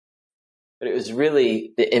But it was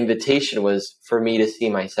really, the invitation was for me to see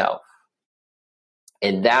myself.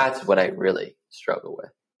 And that's what I really struggle with.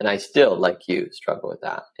 And I still, like you, struggle with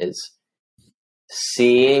that, is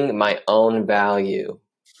seeing my own value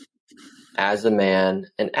as a man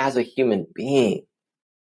and as a human being,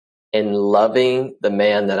 and loving the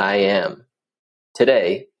man that I am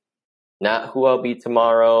today, not who I'll be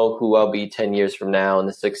tomorrow, who I'll be 10 years from now, and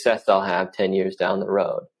the success I'll have 10 years down the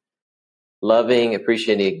road. Loving,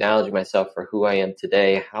 appreciating, acknowledging myself for who I am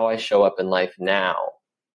today, how I show up in life now,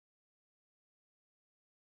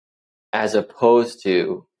 as opposed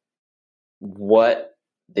to what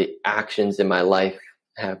the actions in my life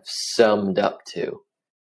have summed up to,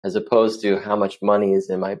 as opposed to how much money is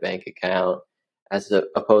in my bank account, as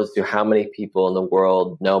opposed to how many people in the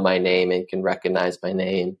world know my name and can recognize my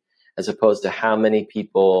name, as opposed to how many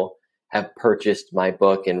people have purchased my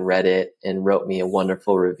book and read it and wrote me a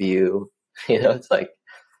wonderful review. It's like,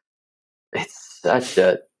 it's such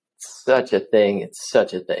a thing. It's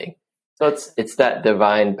such a thing. So it's that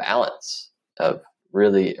divine balance of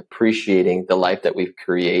really appreciating the life that we've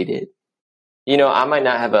created. I might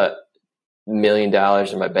not have $1 million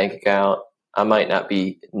in my bank account. I might not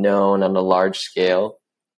be known on a large scale,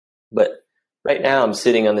 but right now I'm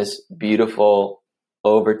sitting on this beautiful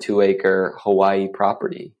over 2-acre Hawaii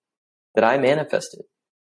property that I manifested.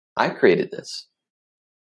 I created this.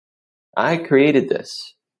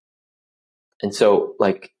 And so,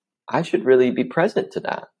 I should really be present to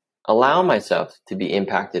that. Allow myself to be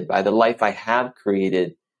impacted by the life I have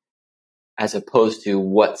created, as opposed to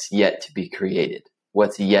what's yet to be created,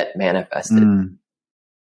 what's yet manifested.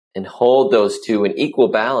 And hold those two in equal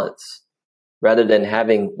balance, rather than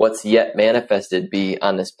having what's yet manifested be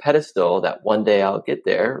on this pedestal that one day I'll get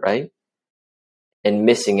there, right? And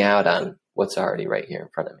missing out on what's already right here in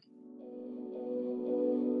front of me.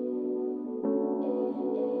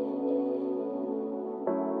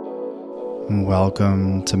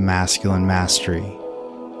 Welcome to Masculine Mastery,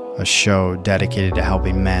 a show dedicated to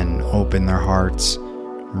helping men open their hearts,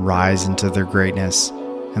 rise into their greatness,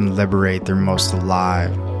 and liberate their most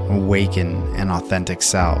alive, awakened, and authentic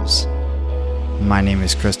selves. My name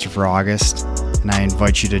is Christopher August, and I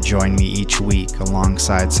invite you to join me each week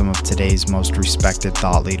alongside some of today's most respected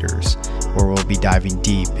thought leaders, where we'll be diving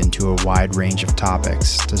deep into a wide range of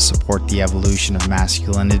topics to support the evolution of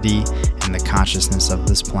masculinity and the consciousness of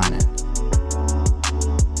this planet.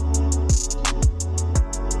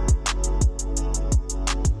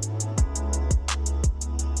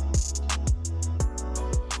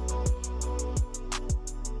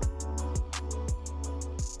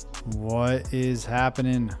 What is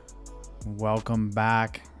happening? Welcome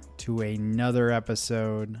back to another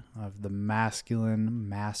episode of the Masculine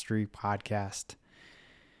Mastery Podcast.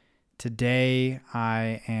 Today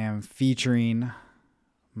I am featuring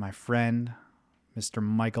my friend, Mr.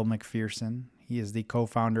 Michael McPherson. He is the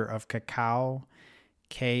co-founder of Kakao,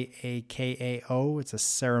 Kakao. It's a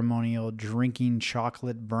ceremonial drinking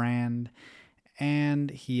chocolate brand. And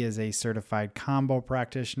he is a certified combo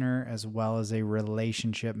practitioner as well as a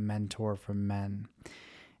relationship mentor for men.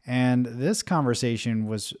 And this conversation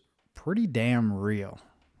was pretty damn real,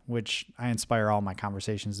 which I inspire all my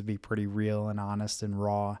conversations to be pretty real and honest and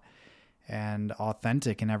raw and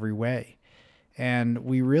authentic in every way. And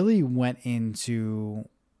we really went into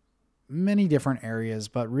many different areas,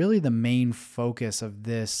 but really the main focus of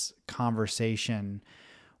this conversation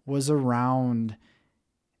was around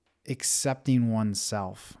accepting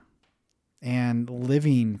oneself and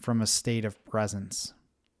living from a state of presence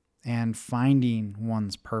and finding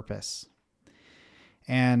one's purpose.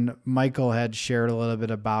 And Michael had shared a little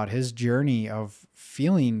bit about his journey of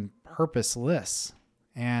feeling purposeless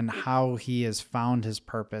and how he has found his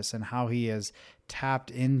purpose and how he has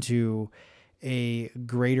tapped into a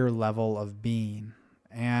greater level of being.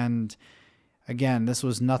 And again, this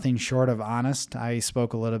was nothing short of honest. I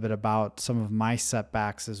spoke a little bit about some of my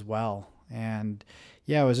setbacks as well. And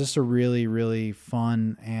yeah, it was just a really, really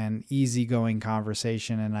fun and easygoing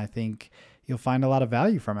conversation. And I think you'll find a lot of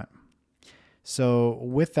value from it. So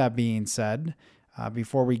with that being said,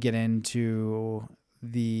 before we get into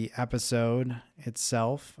the episode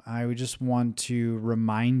itself, I would just want to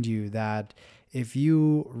remind you that if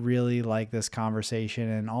you really like this conversation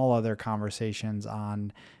and all other conversations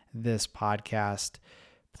on this podcast,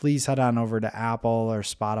 please head on over to Apple or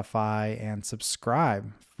Spotify and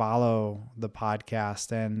subscribe, follow the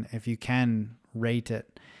podcast, and if you can, rate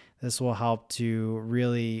it. This will help to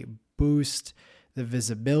really boost the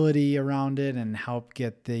visibility around it and help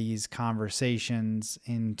get these conversations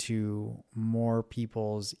into more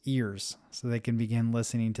people's ears so they can begin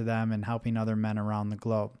listening to them and helping other men around the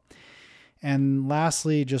globe. And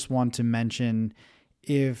lastly, just want to mention,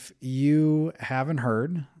 if you haven't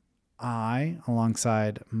heard, I,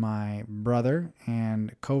 alongside my brother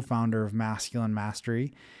and co-founder of Masculine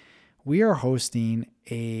Mastery, we are hosting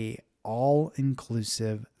a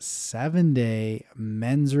all-inclusive 7-day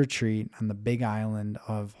men's retreat on the Big Island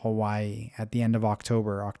of Hawaii at the end of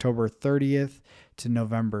October, October 30th to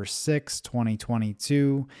November 6th,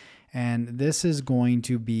 2022. And this is going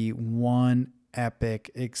to be one epic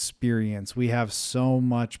experience. We have so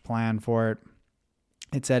much planned for it.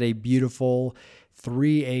 It's at a beautiful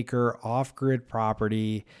 3-acre off-grid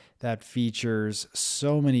property that features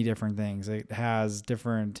so many different things. It has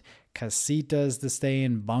different casitas to stay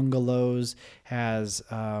in, bungalows, has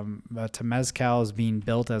temezcals being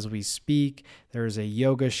built as we speak. There's a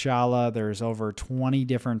yoga shala. There's over 20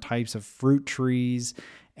 different types of fruit trees.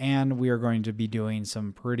 And we are going to be doing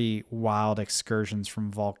some pretty wild excursions,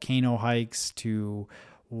 from volcano hikes to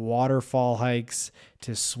waterfall hikes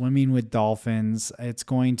to swimming with dolphins. It's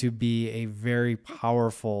going to be a very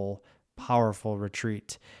powerful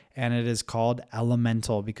retreat. And it is called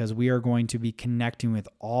Elemental because we are going to be connecting with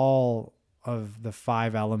all of the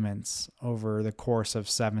 5 elements over the course of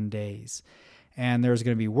 7 days. And there's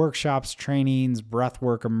going to be workshops, trainings,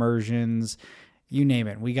 breathwork immersions, you name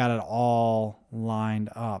it. We got it all lined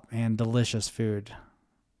up, and delicious food.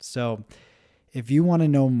 So if you want to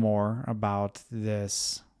know more about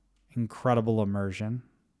this incredible immersion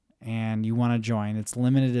and you want to join, it's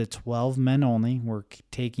limited to 12 men only. We're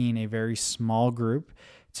taking a very small group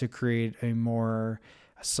to create a more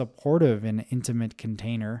supportive and intimate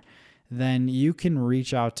container. Then you can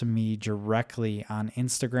reach out to me directly on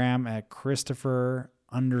Instagram at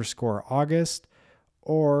Christopher_August,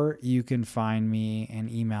 or you can find me and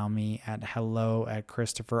email me at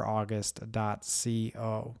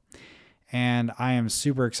hello@ChristopherAugust.co. And I am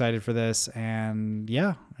super excited for this. And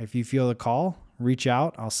yeah, if you feel the call, reach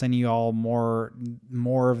out. I'll send you all more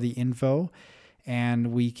of the info, and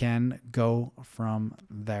we can go from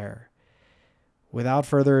there. Without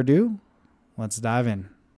further ado, let's dive in.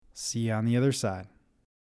 See you on the other side.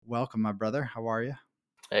 Welcome, my brother. How are you?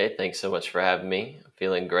 Hey, thanks so much for having me. I'm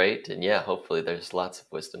feeling great. And yeah, hopefully there's lots of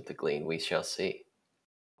wisdom to glean. We shall see.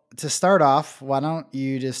 To start off, why don't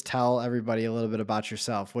you just tell everybody a little bit about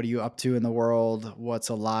yourself? What are you up to in the world? What's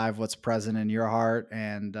alive? What's present in your heart?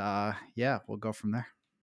 And yeah, we'll go from there.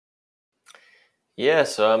 Yeah,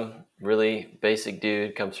 so I'm really basic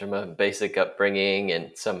dude, comes from a basic upbringing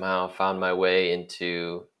and somehow found my way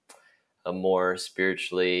into a more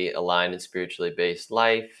spiritually aligned and spiritually based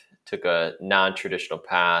life. Took a non-traditional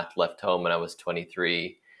path, left home when I was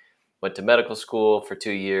 23, went to medical school for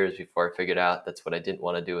 2 years before I figured out that's what I didn't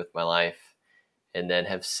want to do with my life, and then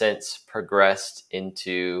have since progressed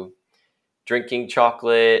into drinking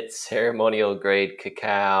chocolate, ceremonial grade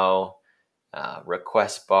cacao,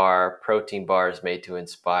 request bar, protein bars made to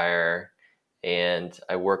inspire. And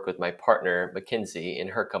I work with my partner, Mackenzie, in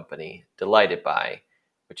her company, Delighted By,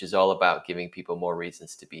 which is all about giving people more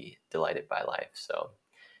reasons to be delighted by life. So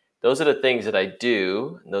those are the things that I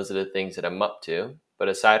do, and those are the things that I'm up to. But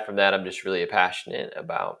aside from that, I'm just really passionate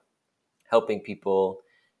about helping people,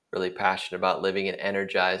 really passionate about living an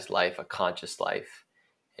energized life, a conscious life.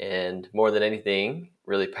 And more than anything,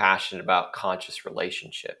 really passionate about conscious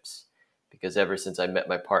relationships. Because ever since I met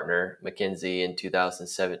my partner, Mackenzie, in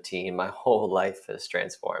 2017, my whole life has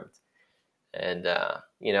transformed. And,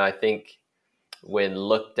 I think when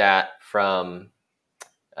looked at from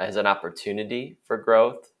as an opportunity for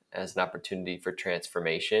growth, as an opportunity for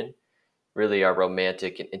transformation, really our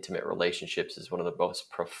romantic and intimate relationships is one of the most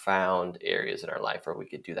profound areas in our life where we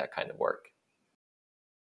could do that kind of work.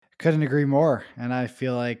 Couldn't agree more. And I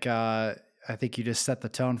feel like I think you just set the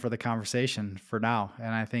tone for the conversation for now.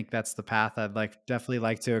 And I think that's the path I'd definitely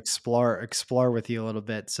like to explore with you a little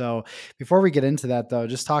bit. So before we get into that though,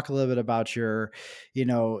 just talk a little bit about your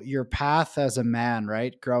path as a man,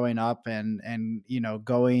 right? Growing up and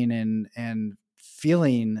going and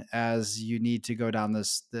feeling as you need to go down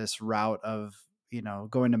this route of,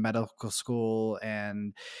 going to medical school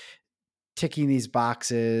and ticking these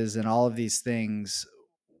boxes and all of these things.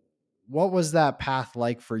 What was that path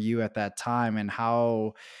like for you at that time, and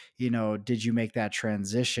how did you make that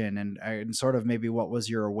transition, and sort of maybe what was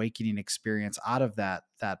your awakening experience out of that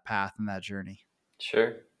path and that journey?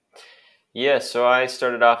 Sure. Yeah, so I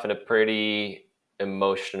started off in a pretty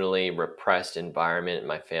emotionally repressed environment in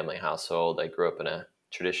my family household. I grew up in a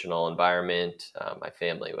traditional environment. My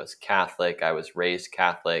family was Catholic. I was raised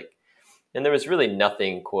Catholic. And there was really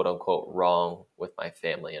nothing, quote unquote, wrong with my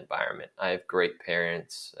family environment. I have great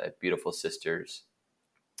parents, I have beautiful sisters.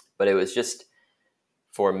 But it was just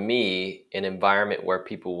for me, an environment where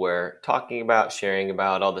people were talking about, sharing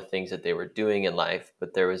about all the things that they were doing in life,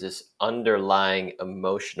 but there was this underlying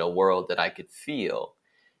emotional world that I could feel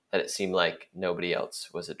that it seemed like nobody else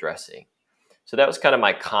was addressing. So that was kind of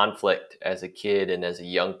my conflict as a kid and as a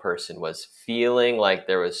young person, was feeling like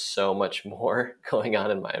there was so much more going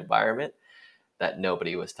on in my environment that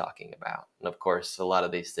nobody was talking about. And of course, a lot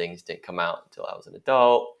of these things didn't come out until I was an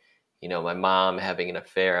adult. My mom having an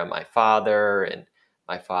affair on my father, and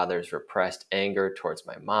my father's repressed anger towards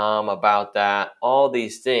my mom about that. All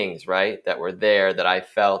these things, right, that were there that I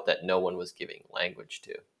felt that no one was giving language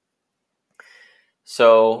to.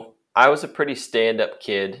 So I was a pretty stand-up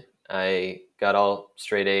kid. I got all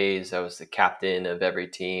straight A's. I was the captain of every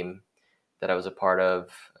team that I was a part of.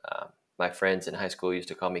 My friends in high school used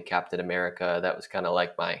to call me Captain America. That was kind of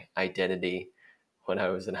like my identity when I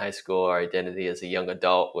was in high school. Our identity as a young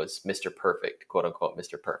adult was Mr. Perfect, quote unquote,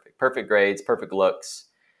 Mr. Perfect. Perfect grades, perfect looks,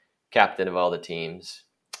 captain of all the teams.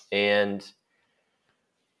 And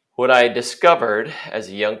what I discovered as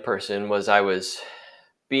a young person was I was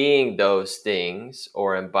being those things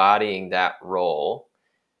or embodying that role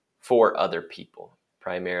for other people,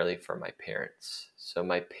 primarily for my parents. So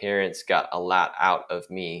my parents got a lot out of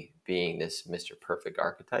me being this Mr. Perfect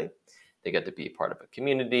archetype. They got to be part of a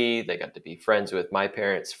community. They got to be friends with my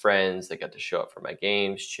parents' friends. They got to show up for my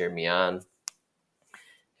games, cheer me on.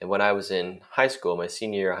 And when I was in high school, my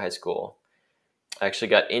senior year of high school, I actually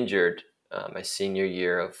got injured my senior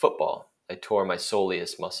year of football. I tore my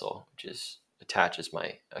soleus muscle, which attaches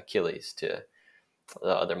my Achilles to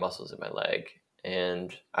the other muscles in my leg.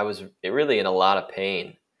 And I was really in a lot of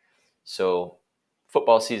pain. So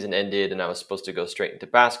football season ended and I was supposed to go straight into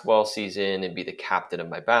basketball season and be the captain of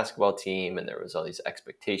my basketball team. And there was all these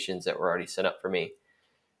expectations that were already set up for me.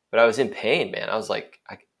 But I was in pain, man. I was like,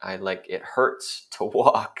 I like, it hurts to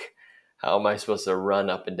walk. How am I supposed to run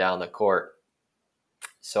up and down the court?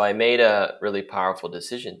 So I made a really powerful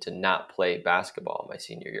decision to not play basketball my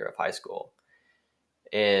senior year of high school.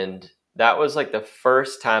 And that was like the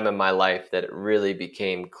first time in my life that it really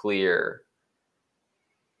became clear,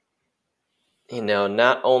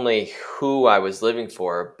 not only who I was living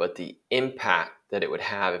for, but the impact that it would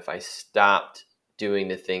have if I stopped doing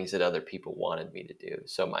the things that other people wanted me to do.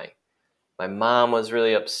 So my mom was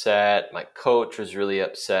really upset. My coach was really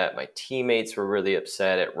upset. My teammates were really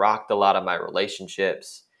upset. It rocked a lot of my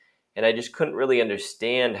relationships. And I just couldn't really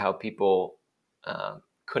understand how people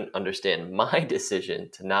couldn't understand my decision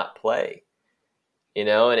to not play. And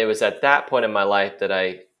it was at that point in my life that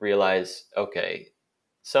I realized, okay,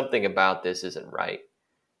 something about this isn't right.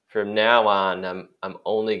 From now on, I'm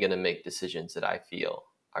only going to make decisions that I feel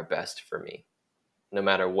are best for me, no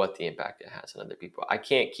matter what the impact it has on other people. I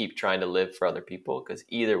can't keep trying to live for other people, because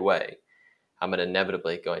either way, I'm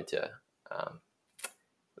inevitably going to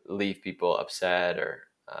leave people upset, or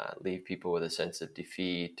leave people with a sense of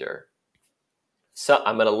defeat, or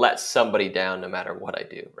I'm going to let somebody down no matter what I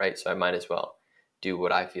do, right? So I might as well do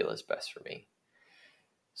what I feel is best for me.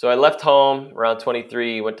 So I left home around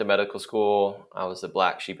 23, went to medical school. I was the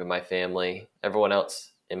black sheep in my family. Everyone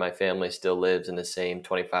else in my family still lives in the same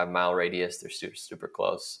 25-mile radius. They're super, super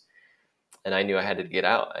close. And I knew I had to get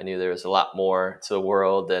out. I knew there was a lot more to the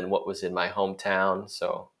world than what was in my hometown.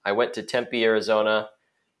 So I went to Tempe, Arizona,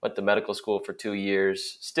 went to medical school for 2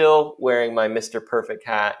 years, still wearing my Mr. Perfect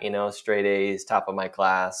hat, straight A's, top of my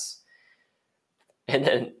class. And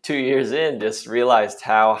then 2 years in, just realized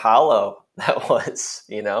how hollow that was,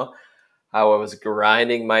 how I was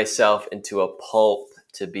grinding myself into a pulp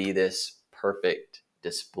to be this perfect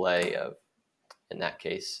display of, in that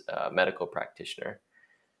case, a medical practitioner,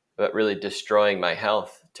 but really destroying my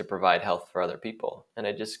health to provide health for other people. And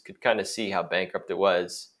I just could kind of see how bankrupt it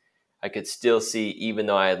was. I could still see, even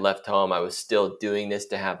though I had left home, I was still doing this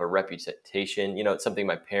to have a reputation. It's something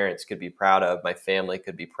my parents could be proud of, my family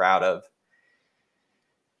could be proud of.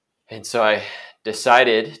 And so I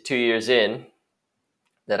decided 2 years in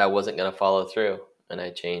that I wasn't going to follow through. And I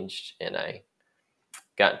changed, and I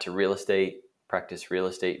got into real estate, practiced real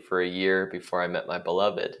estate for a year before I met my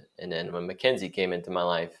beloved. And then when Mackenzie came into my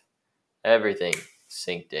life, everything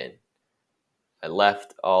synced in. I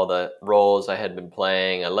left all the roles I had been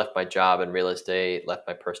playing. I left my job in real estate, left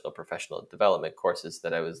my personal professional development courses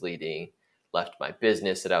that I was leading, left my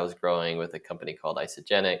business that I was growing with a company called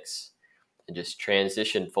Isogenics, and just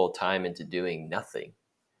transitioned full time into doing nothing,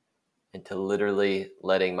 into literally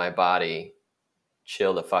letting my body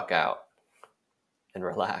chill the fuck out and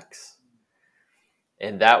relax.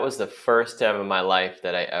 And that was the first time in my life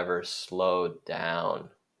that I ever slowed down.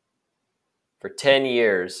 For 10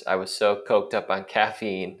 years, I was so coked up on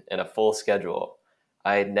caffeine and a full schedule.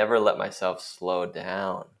 I had never let myself slow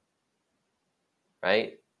down,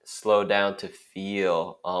 right? Slow down to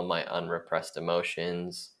feel all my unrepressed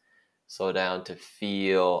emotions, slow down to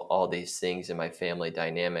feel all these things in my family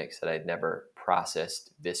dynamics that I'd never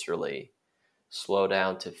processed viscerally, slow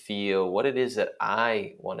down to feel what it is that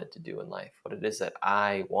I wanted to do in life, what it is that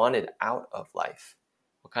I wanted out of life,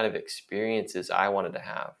 what kind of experiences I wanted to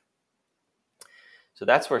have. So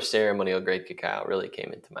that's where ceremonial grade cacao really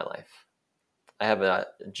came into my life. I have a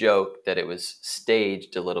joke that it was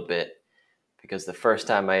staged a little bit because the first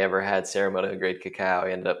time I ever had ceremonial grade cacao,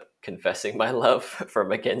 I ended up confessing my love for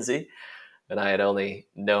Mackenzie. And I had only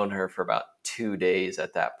known her for about 2 days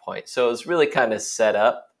at that point. So it was really kind of set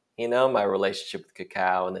up, my relationship with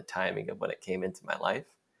cacao and the timing of when it came into my life.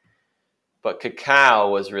 But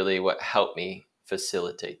cacao was really what helped me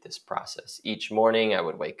facilitate this process. Each morning I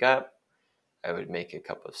would wake up, I would make a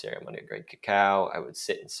cup of ceremonial grade cacao, I would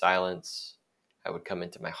sit in silence, I would come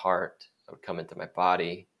into my heart, I would come into my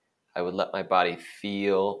body, I would let my body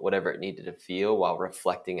feel whatever it needed to feel while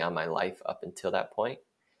reflecting on my life up until that point.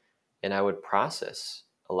 And I would process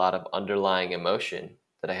a lot of underlying emotion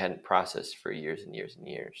that I hadn't processed for years and years and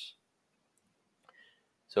years.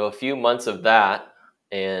 So a few months of that,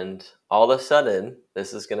 and all of a sudden,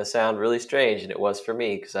 this is going to sound really strange, and it was for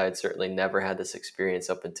me because I had certainly never had this experience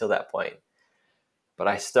up until that point. But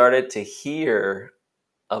I started to hear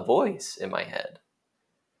a voice in my head.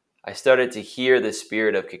 I started to hear the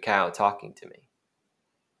spirit of cacao talking to me.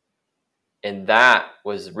 And that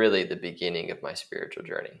was really the beginning of my spiritual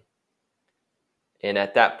journey. And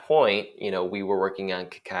at that point, we were working on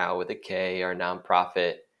Cacao with a K, our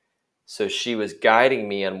nonprofit. So she was guiding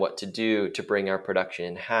me on what to do to bring our production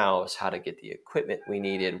in-house, how to get the equipment we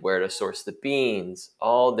needed, where to source the beans,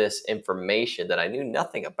 all this information that I knew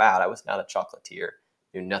nothing about. I was not a chocolatier,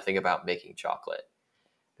 knew nothing about making chocolate.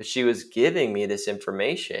 But she was giving me this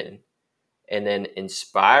information and then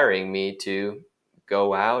inspiring me to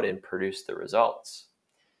go out and produce the results.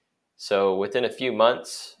 So within a few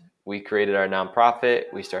months, we created our nonprofit.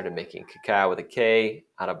 We started making cacao with a K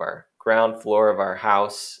out of our ground floor of our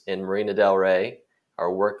house in Marina del Rey,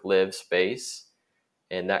 our work-live space.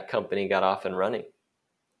 And that company got off and running.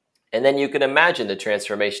 And then you can imagine the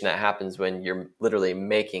transformation that happens when you're literally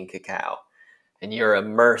making cacao and you're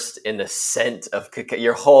immersed in the scent of cacao.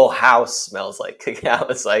 Your whole house smells like cacao.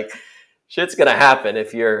 It's like, shit's going to happen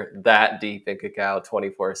if you're that deep in cacao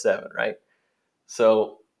 24/7, right?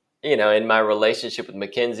 So, in my relationship with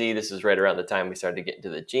Mackenzie, this was right around the time we started to get into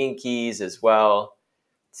the Gene Keys as well.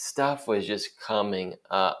 Stuff was just coming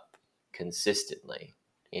up consistently,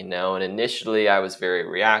 and initially I was very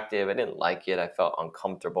reactive. I didn't like it. I felt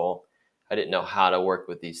uncomfortable. I didn't know how to work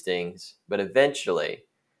with these things. But eventually,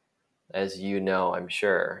 as you know, I'm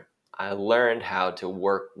sure, I learned how to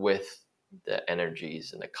work with the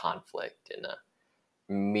energies and the conflict and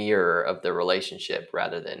the mirror of the relationship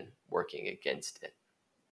rather than working against it.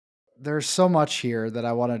 There's so much here that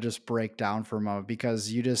I want to just break down for a moment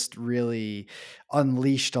because you just really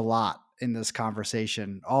unleashed a lot in this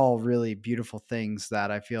conversation. All really beautiful things that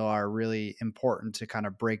I feel are really important to kind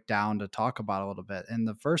of break down to talk about a little bit. And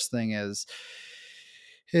the first thing is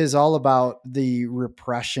all about the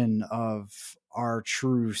repression of our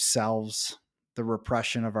true selves, the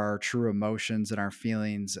repression of our true emotions and our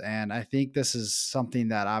feelings. And I think this is something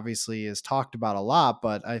that obviously is talked about a lot,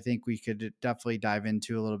 but I think we could definitely dive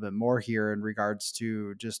into a little bit more here in regards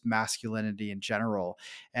to just masculinity in general.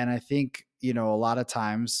 And I think, a lot of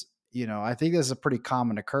times, I think this is a pretty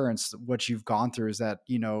common occurrence. What you've gone through is that,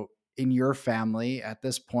 in your family at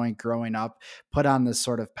this point growing up, put on this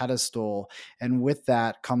sort of pedestal, and with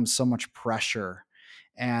that comes so much pressure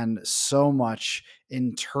and so much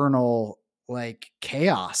internal like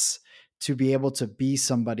chaos to be able to be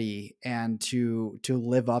somebody and to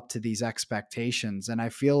live up to these expectations. And I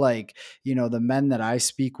feel like, the men that I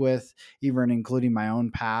speak with, even including my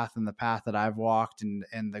own path and the path that I've walked,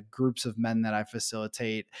 and the groups of men that I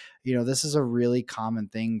facilitate, this is a really common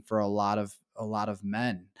thing for a lot of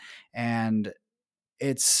men. And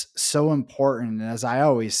it's so important, as I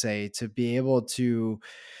always say, to be able to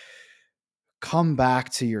come back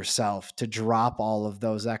to yourself, to drop all of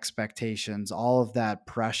those expectations, all of that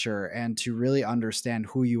pressure, and to really understand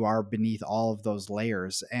who you are beneath all of those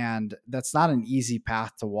layers. And that's not an easy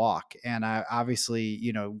path to walk. And I obviously,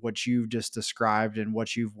 what you've just described and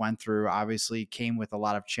what you've went through obviously came with a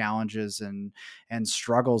lot of challenges and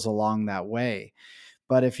struggles along that way.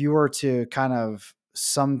 But if you were to kind of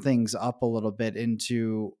sum things up a little bit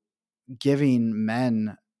into giving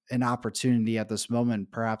men an opportunity at this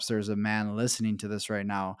moment, perhaps there's a man listening to this right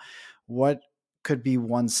now, what could be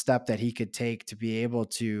one step that he could take to be able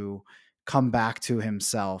to come back to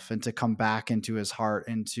himself and to come back into his heart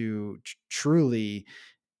and to truly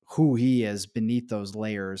who he is beneath those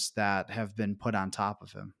layers that have been put on top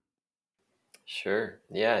of him. Sure.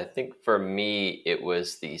 Yeah, I think for me, it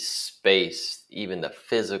was the space, even the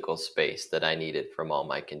physical space that I needed from all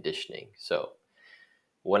my conditioning. So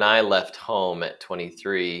when I left home at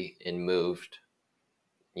 23 and moved,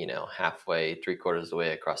 halfway, three quarters of the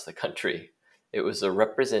way across the country, it was a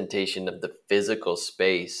representation of the physical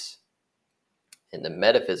space and the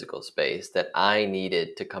metaphysical space that I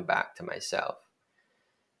needed to come back to myself.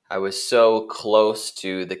 I was so close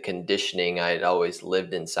to the conditioning I had always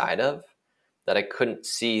lived inside of that I couldn't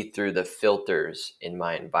see through the filters in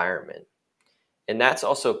my environment. And that's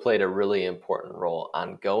also played a really important role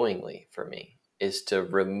ongoingly for me, is to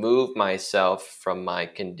remove myself from my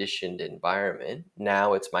conditioned environment.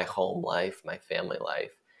 Now it's my home life, my family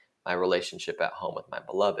life, my relationship at home with my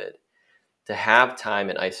beloved, to have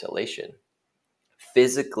time in isolation,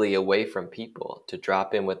 physically away from people, to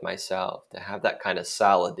drop in with myself, to have that kind of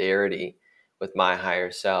solidarity with my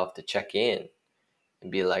higher self, to check in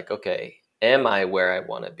and be like, okay, am I where I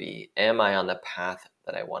want to be? Am I on the path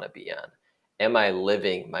that I want to be on? Am I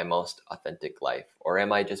living my most authentic life? Or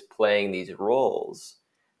am I just playing these roles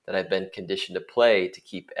that I've been conditioned to play to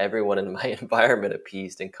keep everyone in my environment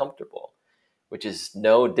appeased and comfortable? Which is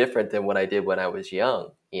no different than what I did when I was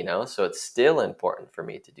young. So it's still important for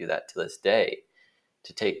me to do that to this day,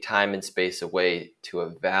 to take time and space away to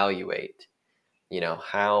evaluate,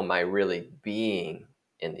 how am I really being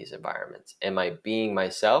in these environments? Am I being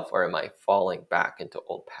myself, or am I falling back into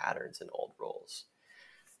old patterns and old roles?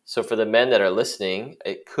 So for the men that are listening,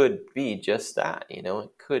 it could be just that,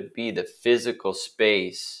 it could be the physical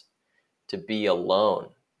space to be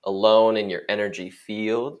alone in your energy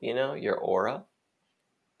field, your aura,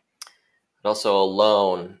 but also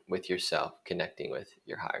alone with yourself, connecting with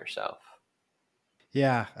your higher self.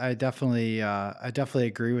 Yeah, I definitely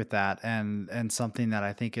agree with that, and something that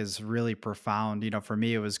I think is really profound. For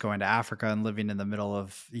me, it was going to Africa and living in the middle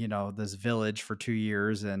of this village for 2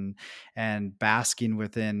 years, and basking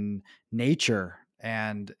within nature,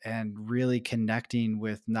 and really connecting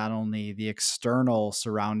with not only the external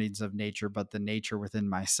surroundings of nature, but the nature within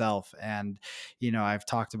myself. And I've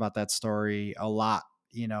talked about that story a lot.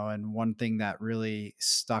 And one thing that really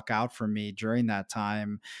stuck out for me during that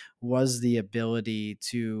time was the ability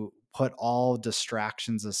to put all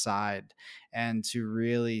distractions aside and to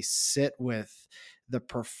really sit with the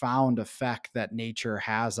profound effect that nature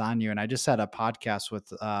has on you. And I just had a podcast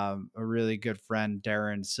with a really good friend,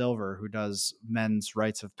 Darren Silver, who does men's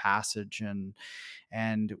rites of passage,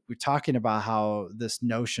 and we're talking about how this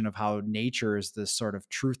notion of how nature is this sort of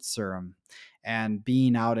truth serum, and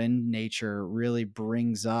being out in nature really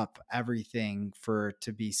brings up everything for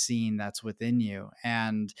to be seen that's within you,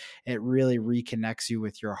 and it really reconnects you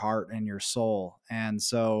with your heart and your soul. And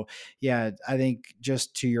so, yeah, I think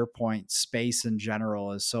just to your point, space in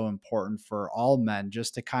general is so important for all men,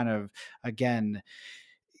 just to kind of, again,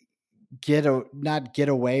 not get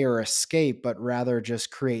away or escape, but rather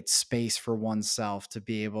just create space for oneself to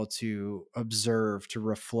be able to observe, to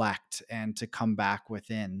reflect, and to come back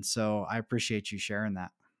within. So I appreciate you sharing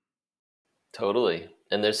that. Totally.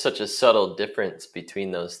 And there's such a subtle difference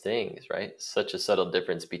between those things, right? Such a subtle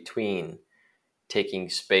difference between taking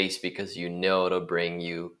space because it'll bring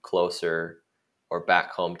you closer or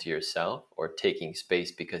back home to yourself, or taking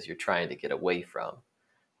space because you're trying to get away from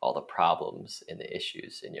all the problems and the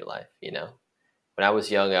issues in your life. When I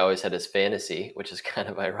was young, I always had this fantasy, which is kind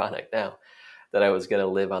of ironic now, that I was going to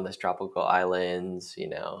live on this tropical islands,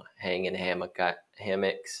 hang in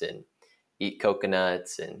hammocks and eat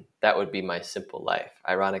coconuts, and that would be my simple life.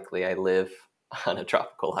 Ironically, I live on a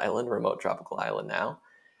tropical island, remote tropical island now,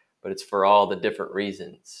 but it's for all the different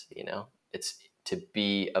reasons. It's to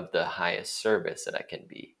be of the highest service that I can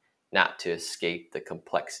be, not to escape the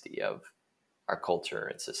complexity of our culture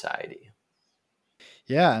and society.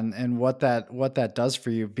 Yeah, and what that does for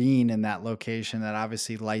you, being in that location that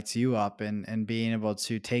obviously lights you up, and being able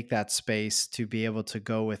to take that space to be able to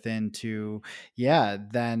go within to, yeah,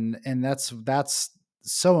 then, and that's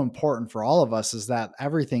so important for all of us, is that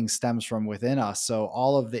everything stems from within us. So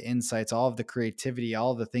all of the insights, all of the creativity,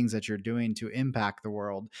 all of the things that you're doing to impact the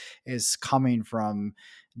world is coming from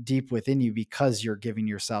deep within you, because you're giving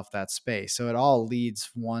yourself that space. So it all leads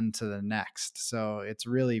one to the next. So it's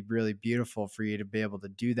really, really beautiful for you to be able to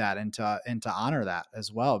do that, and to honor that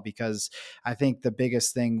as well. Because I think the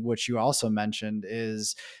biggest thing, which you also mentioned,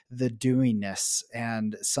 is the doingness,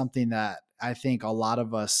 and something that I think a lot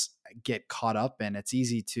of us get caught up in. It's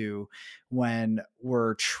easy to, when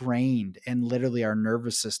we're trained and literally our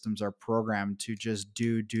nervous systems are programmed to just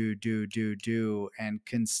do, and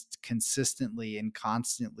consistently and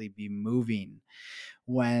constantly be moving.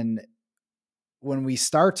 When we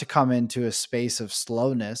start to come into a space of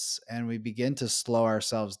slowness and we begin to slow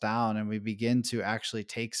ourselves down and we begin to actually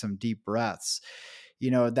take some deep breaths,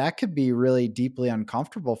 that could be really deeply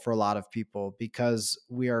uncomfortable for a lot of people, because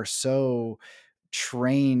we are so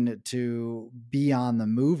trained to be on the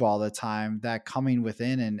move all the time, that coming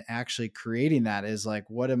within and actually creating that is like,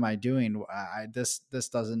 what am I doing? This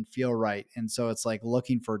doesn't feel right. And so it's like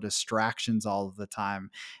looking for distractions all of the time.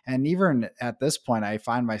 And even at this point, I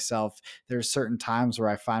find myself, there's certain times where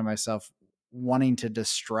I find myself wanting to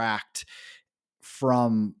distract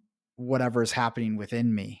from whatever is happening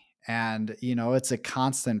within me. And, it's a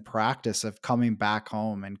constant practice of coming back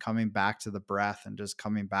home and coming back to the breath and just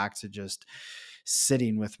coming back to just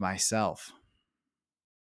sitting with myself.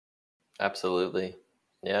 Absolutely.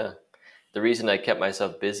 Yeah. The reason I kept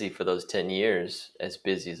myself busy for those 10 years, as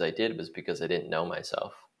busy as I did, was because I didn't know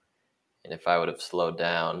myself. And if I would have slowed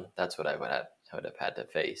down, that's what I would have had to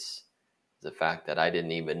face. The fact that I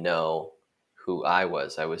didn't even know who I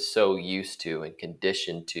was. I was so used to and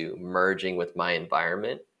conditioned to merging with my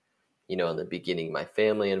environment, in the beginning, my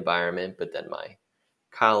family environment, but then my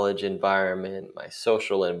college environment, my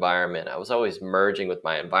social environment. I was always merging with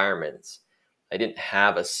my environments. I didn't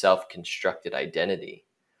have a self-constructed identity.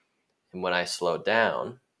 And when I slowed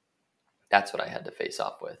down, that's what I had to face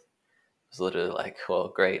off with. It was literally like,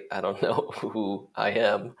 well, great, I don't know who I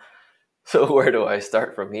am. So where do I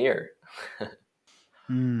start from here?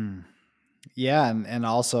 Hmm. Yeah, and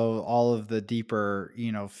also all of the deeper,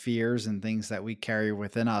 fears and things that we carry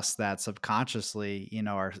within us that subconsciously,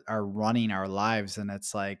 are running our lives. And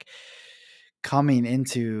it's like coming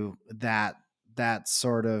into that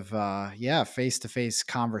sort of face-to-face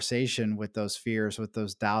conversation with those fears, with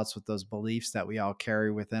those doubts, with those beliefs that we all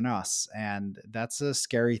carry within us. And that's a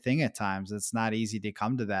scary thing at times. It's not easy to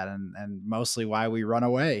come to that, and mostly why we run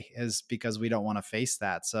away is because we don't want to face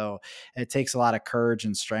that. So it takes a lot of courage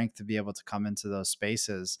and strength to be able to come into those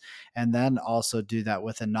spaces, and then also do that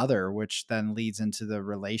with another, which then leads into the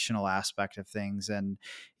relational aspect of things. And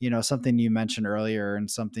something you mentioned earlier, and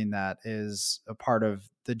something that is a part of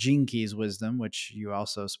the Gene Keys wisdom, which you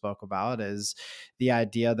also spoke about, is the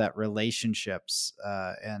idea that relationships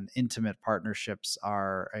and intimate partnerships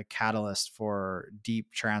are a catalyst for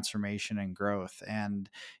deep transformation and growth. And,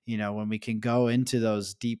 when we can go into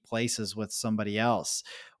those deep places with somebody else,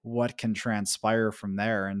 what can transpire from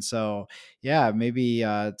there. And so, yeah, maybe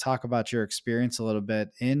talk about your experience a little bit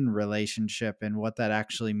in relationship and what that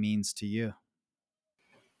actually means to you.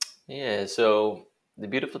 Yeah, so the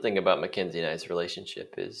beautiful thing about Mackenzie and I's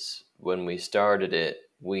relationship is when we started it,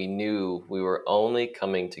 we knew we were only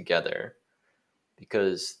coming together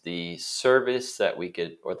because the service that we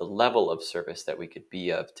could, or the level of service that we could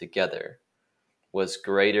be of together, was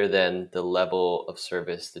greater than the level of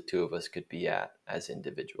service the two of us could be at as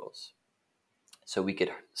individuals. So we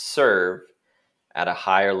could serve at a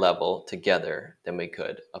higher level together than we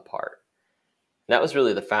could apart. And that was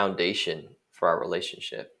really the foundation for our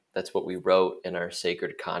relationship. That's what we wrote in our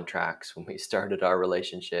sacred contracts when we started our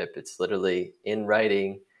relationship. It's literally in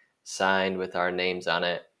writing, signed with our names on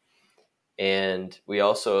it. And we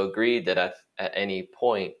also agreed that at any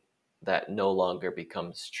point that no longer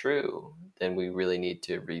becomes true, then we really need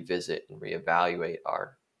to revisit and reevaluate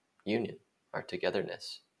our union, our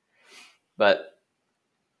togetherness. But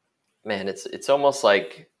man, it's almost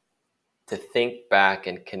like, to think back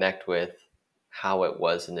and connect with how it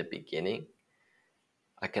was in the beginning,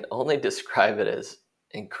 I can only describe it as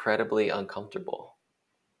incredibly uncomfortable.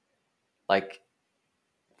 Like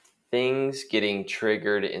things getting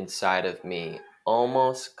triggered inside of me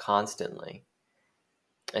almost constantly,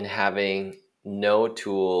 and having no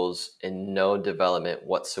tools and no development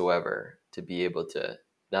whatsoever to be able to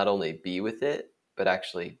not only be with it, but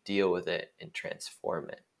actually deal with it and transform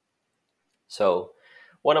it. So,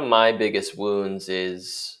 one of my biggest wounds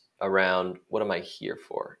is around, what am I here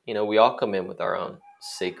for? We all come in with our own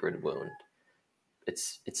sacred wound.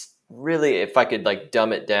 It's really, if I could like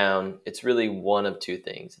dumb it down, it's really one of two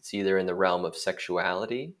things. It's either in the realm of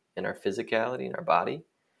sexuality and our physicality and our body,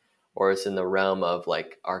 or it's in the realm of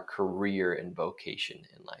like our career and vocation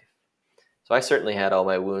in life. So I certainly had all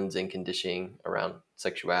my wounds and conditioning around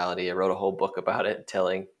sexuality. I wrote a whole book about it,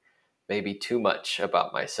 telling maybe too much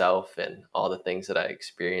about myself and all the things that I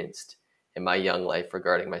experienced in my young life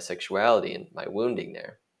regarding my sexuality and my wounding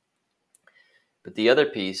there. But the other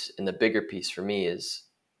piece, and the bigger piece for me, is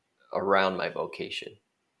around my vocation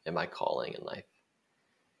and my calling in life.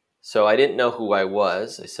 So I didn't know who I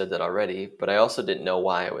was. I said that already, but I also didn't know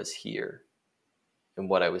why I was here and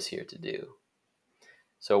what I was here to do.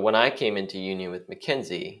 So when I came into union with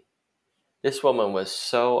Mackenzie, this woman was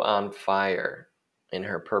so on fire in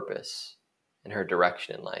her purpose and her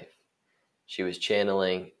direction in life. She was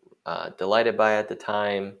channeling Delighted By at the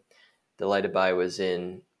time. Delighted By was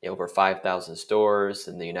in over 5,000 stores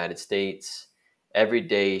in the United States. Every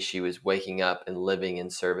day she was waking up and living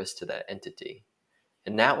in service to that entity.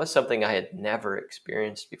 And that was something I had never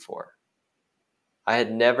experienced before. I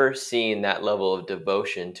had never seen that level of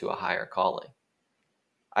devotion to a higher calling.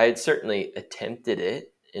 I had certainly attempted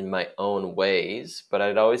it in my own ways, but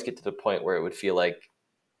I'd always get to the point where it would feel like,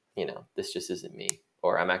 this just isn't me,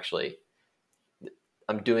 or I'm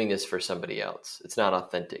doing this for somebody else. It's not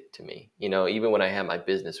authentic to me. Even when I had my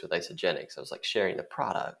business with Isogenics, I was like sharing the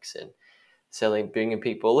products and selling, bringing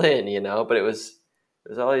people in, but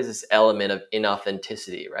there's always this element of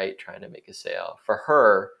inauthenticity, right? Trying to make a sale. For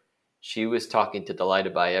her, she was talking to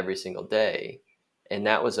Delighted By every single day. And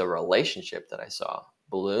that was a relationship that I saw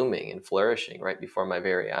blooming and flourishing right before my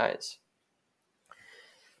very eyes.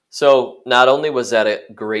 So not only was that a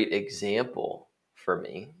great example for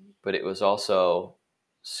me, but it was also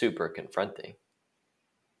super confronting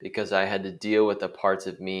because I had to deal with the parts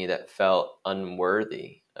of me that felt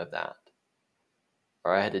unworthy of that.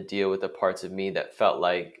 Or I had to deal with the parts of me that felt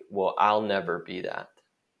like, well, I'll never be that.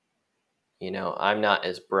 I'm not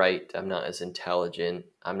as bright. I'm not as intelligent.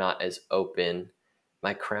 I'm not as open.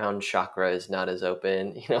 My crown chakra is not as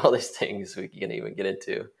open. All these things we can even get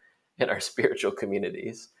into in our spiritual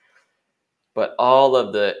communities. But all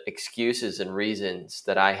of the excuses and reasons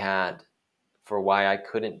that I had for why I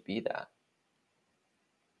couldn't be that.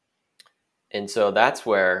 And so that's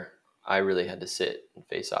where I really had to sit and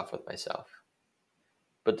face off with myself.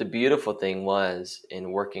 But the beautiful thing was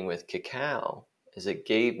in working with cacao is it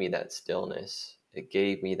gave me that stillness. It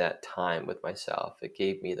gave me that time with myself. It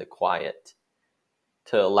gave me the quiet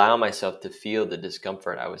to allow myself to feel the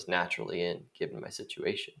discomfort I was naturally in given my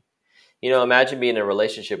situation. Imagine being in a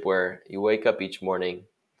relationship where you wake up each morning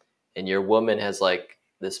and your woman has like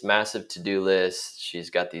this massive to-do list.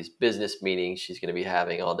 She's got these business meetings she's going to be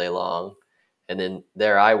having all day long. And then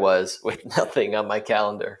there I was with nothing on my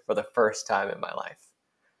calendar for the first time in my life.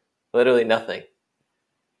 Literally nothing.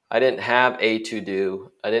 I didn't have a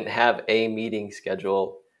to-do. I didn't have a meeting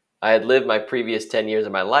schedule. I had lived my previous 10 years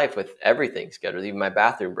of my life with everything scheduled, even my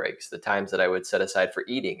bathroom breaks, the times that I would set aside for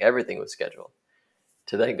eating, everything was scheduled.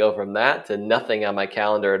 To then go from that to nothing on my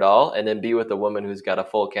calendar at all, and then be with a woman who's got a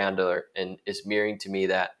full calendar and is mirroring to me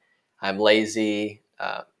that I'm lazy,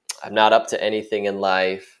 I'm not up to anything in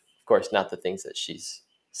life. Of course, not the things that she's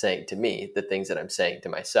saying to me, the things that I'm saying to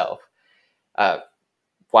myself.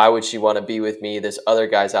 Why would she want to be with me? There's other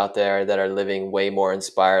guys out there that are living way more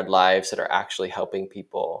inspired lives that are actually helping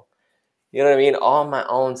people. You know what I mean? All my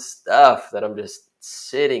own stuff that I'm just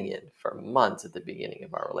sitting in for months at the beginning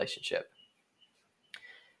of our relationship.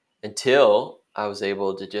 Until I was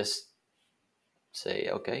able to just say,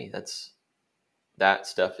 okay, that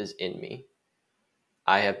stuff is in me.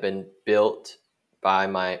 I have been built by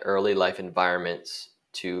my early life environments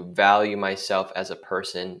to value myself as a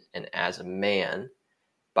person and as a man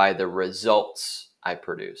by the results I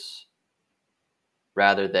produce,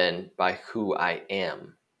 rather than by who I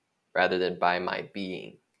am, rather than by my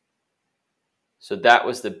being. So that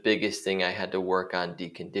was the biggest thing I had to work on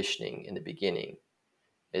deconditioning in the beginning,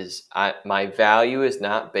 is my value is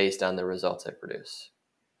not based on the results I produce.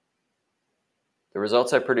 The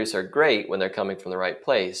results I produce are great when they're coming from the right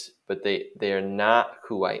place, but they are not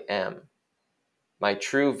who I am. My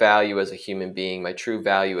true value as a human being, my true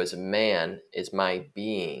value as a man is my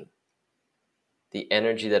being. The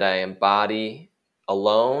energy that I embody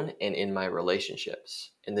alone and in my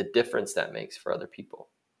relationships, and the difference that makes for other people.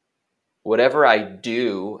 Whatever I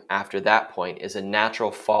do after that point is a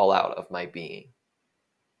natural fallout of my being.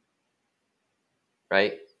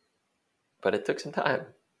 Right? But it took some time.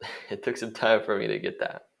 It took some time for me to get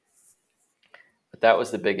that. But that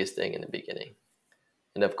was the biggest thing in the beginning.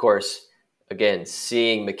 And of course, again,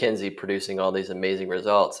 seeing Mackenzie producing all these amazing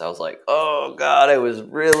results, I was like, oh God, I was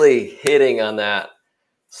really hitting on that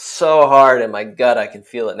so hard in my gut. I can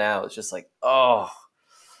feel it now. It's just like, oh,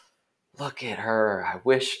 look at her. I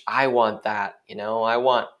wish I want that. I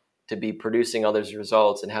want to be producing all these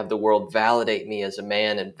results and have the world validate me as a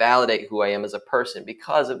man and validate who I am as a person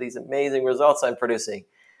because of these amazing results I'm producing.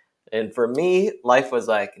 And for me, life was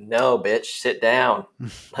like, no, bitch, sit down.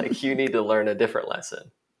 Like, you need to learn a different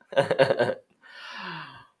lesson.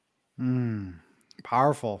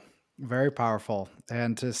 Powerful. Very powerful.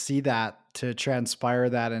 And to see that, to transpire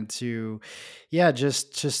that into, yeah,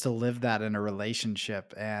 just to live that in a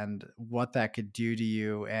relationship and what that could do to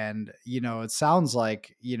you. And, it sounds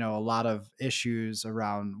like, a lot of issues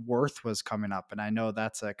around worth was coming up. And I know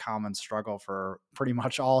that's a common struggle for pretty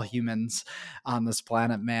much all humans on this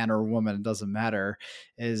planet, man or woman, it doesn't matter,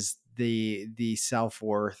 is the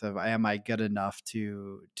self-worth of, am I good enough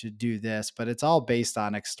to do this? But it's all based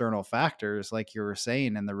on external factors, like you were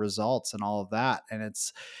saying, and the results and all of that. And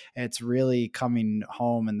it's really coming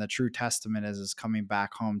home, and the true testament is coming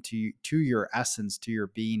back home to your essence, to your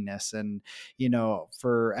beingness. And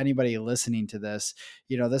for anybody listening to this,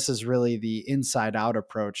 this is really the inside out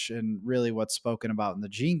approach, and really what's spoken about in the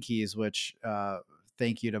Gene Keys, which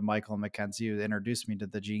thank you to Michael and Mackenzie who introduced me to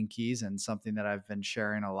the Gene Keys, and something that I've been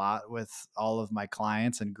sharing a lot with all of my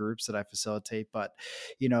clients and groups that I facilitate. But,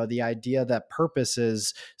 the idea that purpose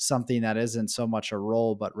is something that isn't so much a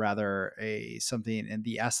role, but rather a something in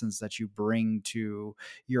the essence that you bring to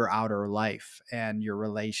your outer life and your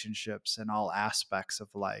relationships and all aspects of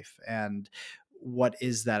life. And what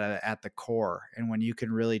is that at the core? And when you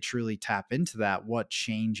can really truly tap into that, what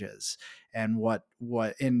changes? And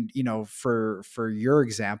and for your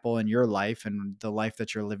example in your life and the life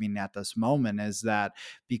that you're living at this moment, is that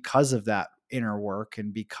because of that inner work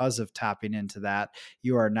and because of tapping into that,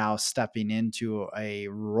 you are now stepping into a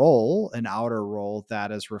role, an outer role,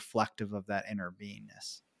 that is reflective of that inner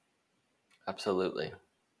beingness. Absolutely.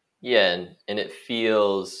 Yeah, and it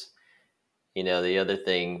feels, the other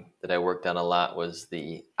thing that I worked on a lot was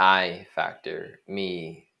the I factor,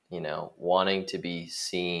 me, wanting to be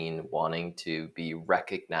seen, wanting to be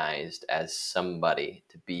recognized as somebody,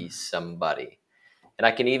 to be somebody. And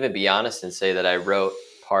I can even be honest and say that I wrote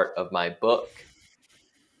part of my book,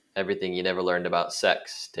 Everything You Never Learned About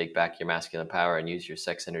Sex, Take Back Your Masculine Power and Use Your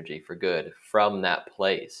Sex Energy for Good, from that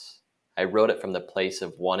place. I wrote it from the place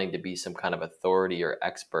of wanting to be some kind of authority or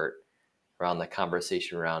expert around the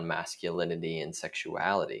conversation around masculinity and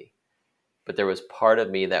sexuality. But there was part of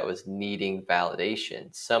me that was needing validation.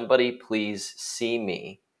 Somebody please see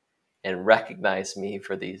me and recognize me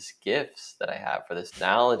for these gifts that I have, for this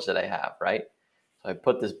knowledge that I have, right? So I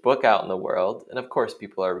put this book out in the world, and of course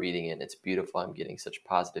people are reading it. It's beautiful. I'm getting such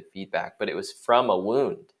positive feedback, but it was from a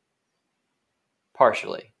wound,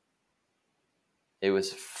 partially. It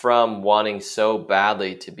was from wanting so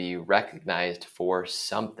badly to be recognized for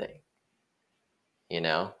something,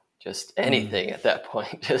 just Mm. anything at that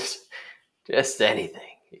point, just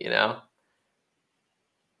anything.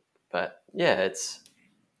 But yeah, it's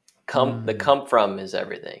the Mm. come from is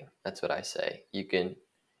everything. That's what I say. You can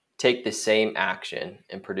take the same action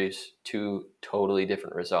and produce two totally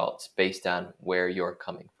different results based on where you're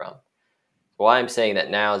coming from. Why I'm saying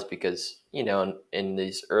that now is because, in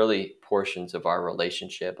these early portions of our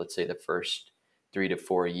relationship, let's say the first 3 to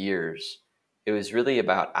 4 years, it was really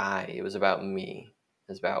about it was about me.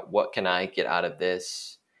 It was about what can I get out of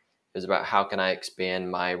this? It was about how can I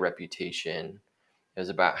expand my reputation? It was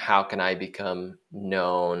about how can I become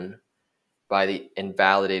known and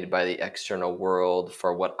validated by the external world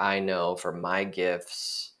for what I know, for my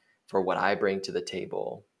gifts, for what I bring to the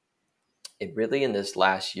table. It really, in this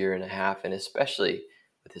last year and a half, and especially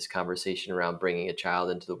with this conversation around bringing a child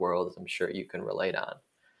into the world, as I'm sure you can relate on,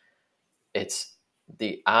 it's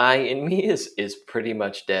the I in me is pretty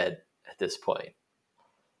much dead at this point.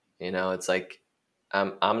 It's like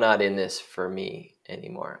I'm not in this for me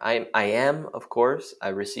anymore. I am, of course. I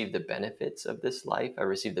receive the benefits of this life. I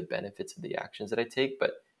receive the benefits of the actions that I take.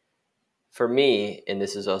 But for me, and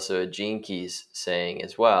this is also a Gene Keys saying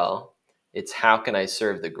as well, it's how can I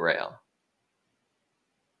serve the Grail?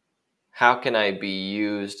 How can I be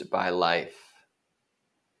used by life?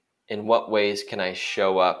 In what ways can I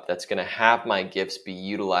show up that's going to have my gifts be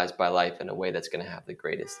utilized by life in a way that's going to have the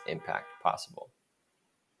greatest impact possible?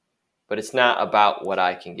 But it's not about what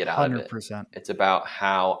I can get out of it. 100%. It's about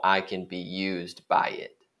how I can be used by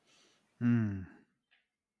it. Mm.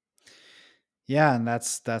 Yeah, and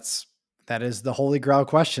that is the holy grail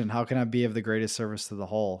question. How can I be of the greatest service to the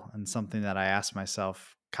whole? And something that I ask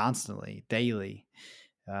myself constantly, daily,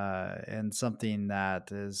 and something that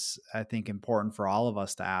is, I think, important for all of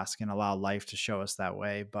us to ask and allow life to show us that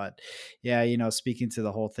way. But yeah, speaking to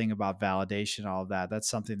the whole thing about validation, all of that, that's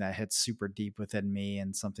something that hits super deep within me,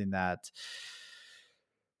 and something that,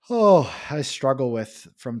 oh, I struggle with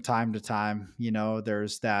from time to time.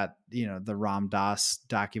 There's that, the Ram Dass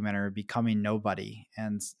documentary, Becoming Nobody,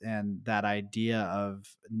 and that idea of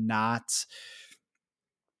not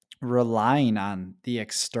relying on the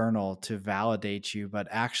external to validate you, but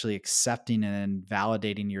actually accepting and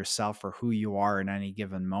validating yourself for who you are in any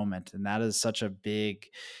given moment. And that is such a big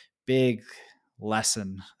big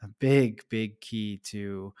lesson, a big key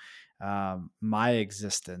to my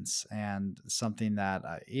existence, and something that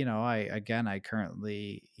I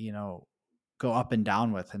currently go up and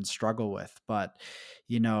down with and struggle with. But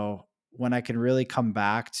when I can really come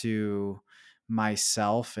back to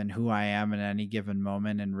myself and who I am in any given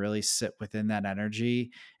moment and really sit within that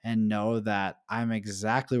energy and know that I'm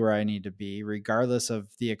exactly where I need to be, regardless of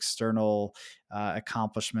the external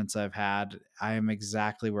accomplishments I've had. I am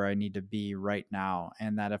exactly where I need to be right now.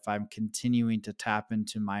 And that if I'm continuing to tap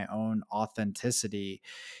into my own authenticity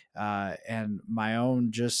and my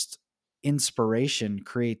own just inspiration,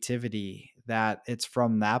 creativity, that it's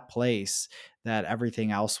from that place that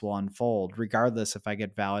everything else will unfold, regardless if I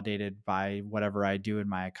get validated by whatever I do in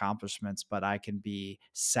my accomplishments. But I can be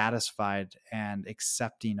satisfied and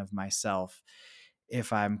accepting of myself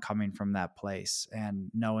if I'm coming from that place,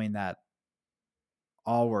 and knowing that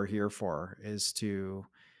all we're here for is to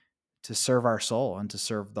serve our soul and to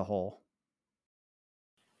serve the whole.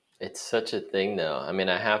 It's such a thing, though. I mean,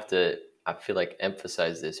 I feel like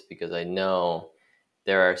emphasize this because I know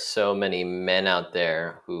there are so many men out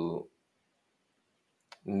there who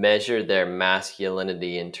measure their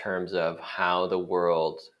masculinity in terms of how the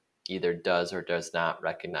world either does or does not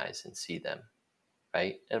recognize and see them,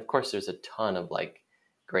 right? And of course, there's a ton of like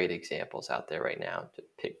great examples out there right now to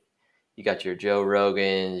pick. You got your Joe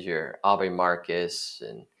Rogans, your Aubrey Marcus,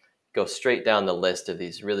 and go straight down the list of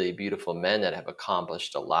these really beautiful men that have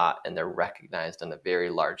accomplished a lot and they're recognized on a very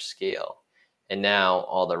large scale. And now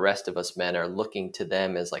all the rest of us men are looking to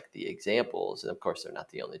them as like the examples. And of course, they're not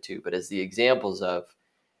the only two, but as the examples of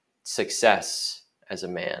success as a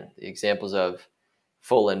man, the examples of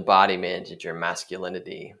full embodiment of your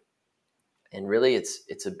masculinity. And really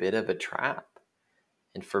it's a bit of a trap.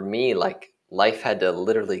 And for me, like life had to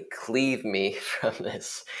literally cleave me from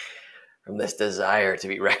this desire to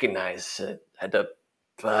be recognized. It had to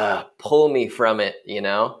pull me from it, you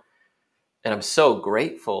know? And I'm so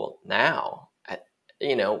grateful now.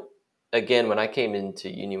 You know, again, when I came into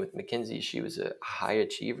union with McKinsey, she was a high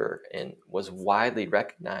achiever and was widely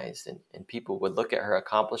recognized. And people would look at her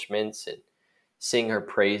accomplishments and sing her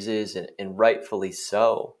praises, and rightfully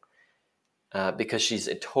so, because she's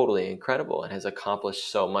totally incredible and has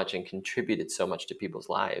accomplished so much and contributed so much to people's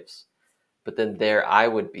lives. But then there I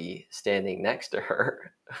would be standing next to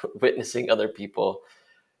her, witnessing other people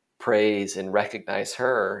praise and recognize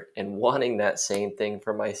her and wanting that same thing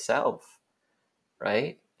for myself,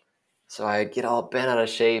 right? So I get all bent out of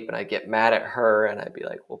shape and I get mad at her and I'd be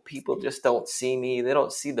like, well, people just don't see me. They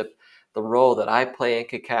don't see the role that I play in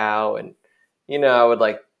cacao. And,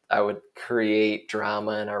 I would create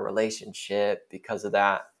drama in our relationship because of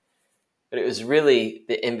that. But it was really,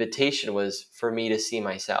 the invitation was for me to see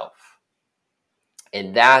myself.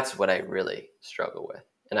 And that's what I really struggle with.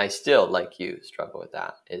 And I still, like you, struggle with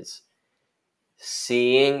that, is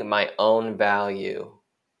seeing my own value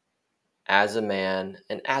as a man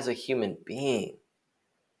and as a human being,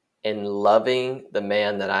 and loving the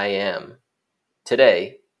man that I am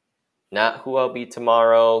today, not who I'll be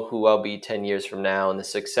tomorrow, who I'll be 10 years from now, and the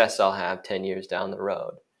success I'll have 10 years down the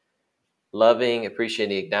road. Loving,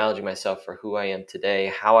 appreciating, acknowledging myself for who I am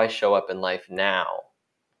today, how I show up in life now,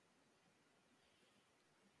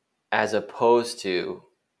 as opposed to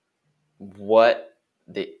what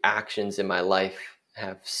the actions in my life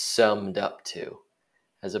have summed up to,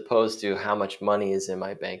 as opposed to how much money is in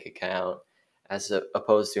my bank account,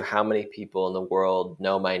 opposed to how many people in the world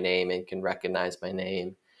know my name and can recognize my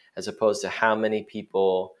name, as opposed to how many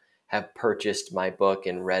people have purchased my book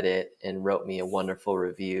and read it and wrote me a wonderful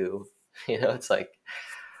review. It's like,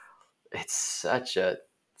 it's such a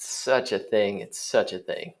thing. It's such a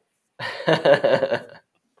thing.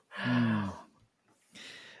 Mm.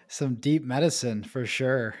 Some deep medicine for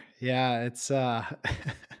sure. Yeah, it's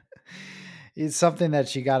something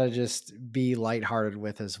that you got to just be lighthearted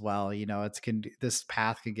with as well. This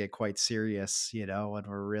path can get quite serious, when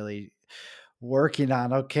we're really working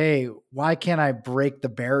on, okay, why can't I break the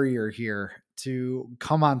barrier here to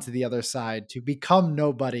come onto the other side, to become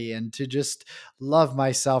nobody, and to just love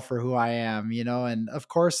myself for who I am, and of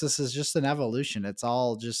course this is just an evolution. It's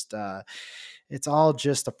all just a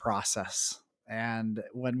process. And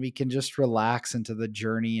when we can just relax into the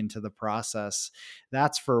journey, into the process,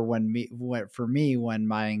 that's for me, when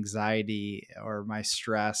my anxiety or my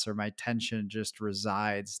stress or my tension just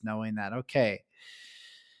resides, knowing that, okay,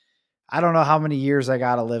 I don't know how many years I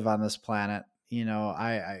got to live on this planet.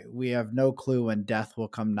 We have no clue when death will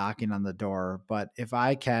come knocking on the door. But if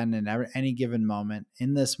I can, in any given moment,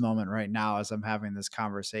 in this moment right now, as I'm having this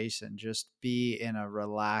conversation, just be in a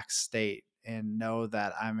relaxed state and know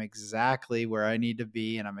that I'm exactly where I need to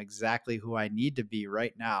be and I'm exactly who I need to be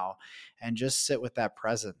right now, and just sit with that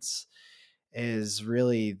presence is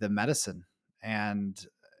really the medicine. And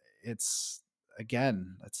it's,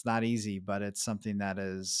 again, it's not easy, but it's something that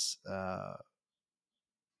is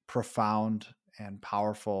profound and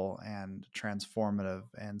powerful and transformative,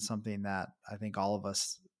 and something that I think all of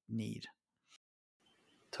us need.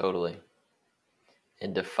 Totally.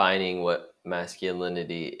 And defining what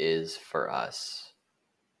masculinity is for us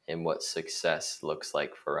and what success looks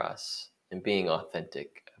like for us and being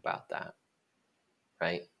authentic about that,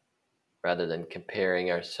 right? Rather than comparing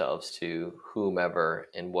ourselves to whomever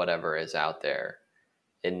and whatever is out there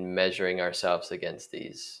and measuring ourselves against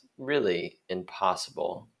these really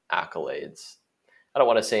impossible accolades. I don't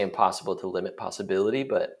want to say impossible to limit possibility,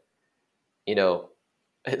 but you know,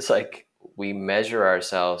 it's like we measure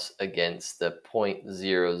ourselves against the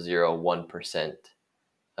 0.001%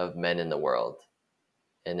 of men in the world.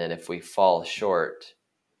 And then if we fall short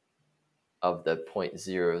of the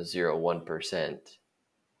 0.001%,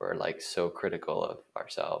 we're like so critical of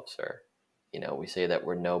ourselves, or, we say that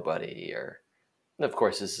we're nobody, or, and of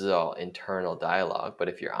course, this is all internal dialogue, but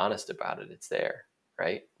if you're honest about it, it's there,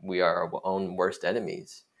 right? We are our own worst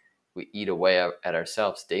enemies. We eat away at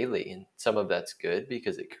ourselves daily. And some of that's good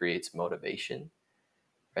because it creates motivation,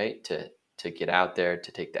 right? To get out there,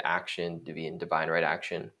 to take the action, to be in divine right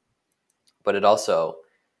action. But it also,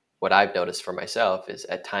 what I've noticed for myself is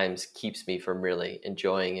at times keeps me from really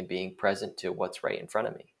enjoying and being present to what's right in front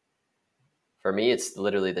of me. For me, it's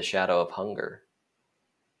literally the shadow of hunger,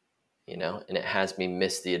 and it has me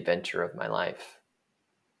miss the adventure of my life,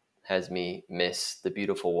 has me miss the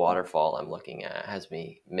beautiful waterfall I'm looking at, has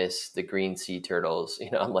me miss the green sea turtles.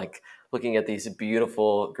 I'm like looking at these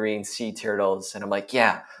beautiful green sea turtles and I'm like,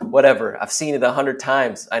 yeah, whatever. I've seen it 100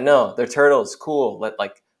 times. I know they're turtles. Cool. But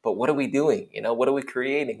what are we doing? What are we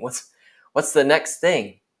creating? What's the next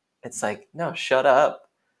thing? It's like, no, shut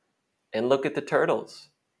up and look at the turtles.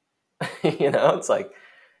 It's like,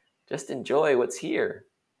 just enjoy what's here.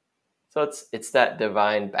 So it's that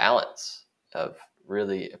divine balance of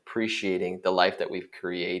really appreciating the life that we've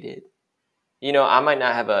created. I might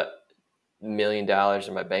not have $1 million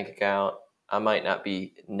in my bank account. I might not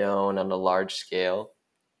be known on a large scale,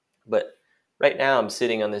 but right now I'm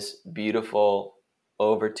sitting on this beautiful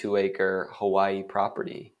over 2-acre Hawaii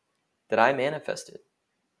property that I manifested.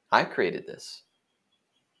 I created this.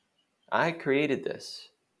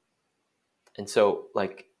 And so,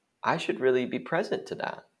 I should really be present to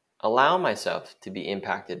that. Allow myself to be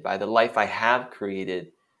impacted by the life I have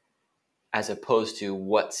created as opposed to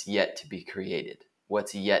what's yet to be created,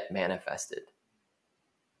 what's yet manifested.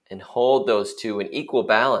 And hold those two in equal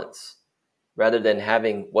balance rather than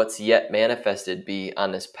having what's yet manifested be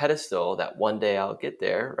on this pedestal that one day I'll get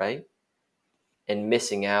there, right? And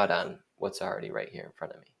missing out on what's already right here in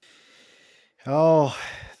front of me. Oh,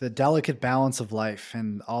 the delicate balance of life,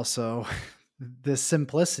 and also the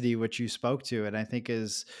simplicity which you spoke to, and I think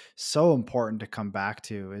is so important to come back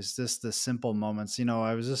to, is just the simple moments.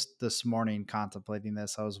 I was just this morning contemplating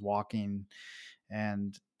this. I was walking,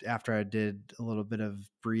 and after I did a little bit of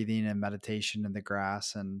breathing and meditation in the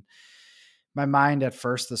grass, and my mind at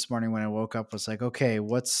first this morning when I woke up was like, okay, I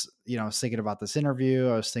was thinking about this interview.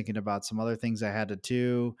 I was thinking about some other things I had to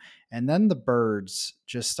do. And then the birds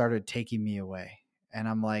just started taking me away. And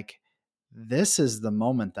I'm like, this is the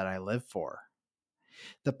moment that I live for.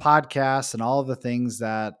 The podcast and all of the things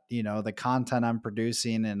that, the content I'm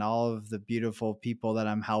producing and all of the beautiful people that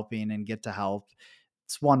I'm helping and get to help.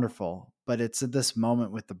 It's wonderful. But it's at this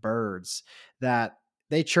moment with the birds that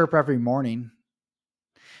they chirp every morning,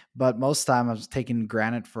 but most of the time I was taking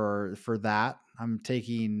granted for that. I'm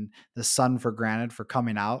taking the sun for granted for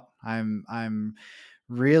coming out. I'm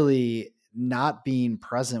really not being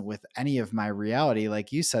present with any of my reality.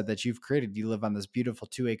 Like you said, that you've created, you live on this beautiful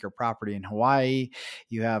 2-acre property in Hawaii.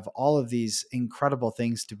 You have all of these incredible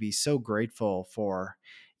things to be so grateful for,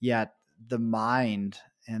 yet the mind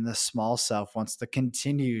and the small self wants to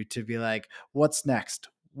continue to be like, what's next?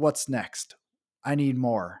 What's next? I need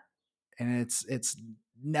more. And it's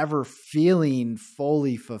never feeling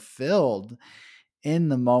fully fulfilled in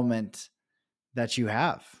the moment that you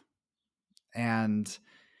have. And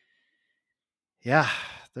yeah,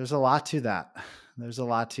 there's a lot to that. There's a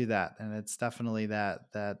lot to that, and it's definitely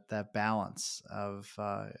that balance of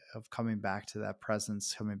coming back to that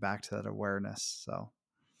presence, coming back to that awareness. So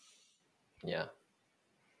Yeah.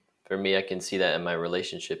 For me, I can see that in my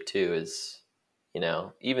relationship too, is,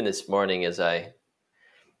 even this morning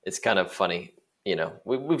it's kind of funny,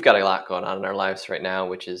 we've got a lot going on in our lives right now,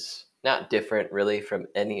 which is not different really from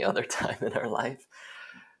any other time in our life.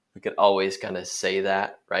 we could always kind of say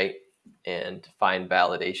that, right? And find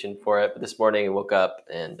validation for it. But this morning I woke up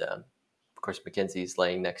and, of course, Mackenzie's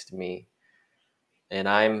laying next to me, and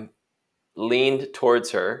I'm leaned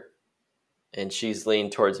towards her, and she's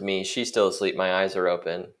leaned towards me. She's still asleep. My eyes are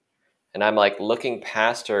open. And I'm like looking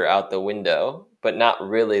past her out the window, but not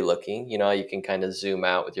really looking. You know, you can kind of zoom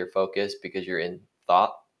out with your focus because you're in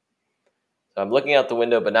thought. So I'm looking out the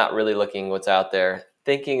window, but not really looking what's out there,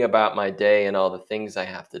 thinking about my day and all the things I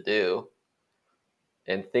have to do,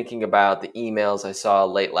 and thinking about the emails I saw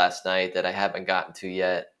late last night that I haven't gotten to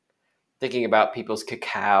yet, thinking about people's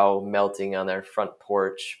cacao melting on their front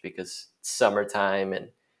porch because it's summertime and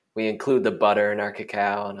we include the butter in our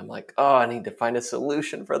cacao. And I'm like, oh, I need to find a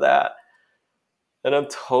solution for that. And I'm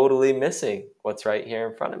totally missing what's right here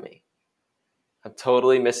in front of me. I'm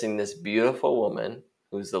totally missing this beautiful woman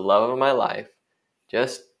who's the love of my life,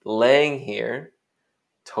 just laying here,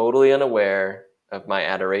 totally unaware of my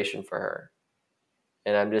adoration for her.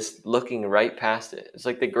 And I'm just looking right past it. It's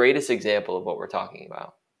like the greatest example of what we're talking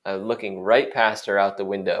about. I'm looking right past her out the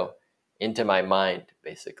window into my mind,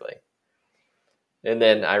 basically. And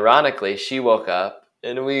then, ironically, she woke up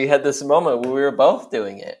and we had this moment where we were both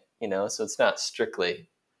doing it, you know, so it's not strictly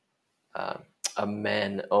um, a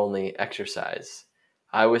men only exercise.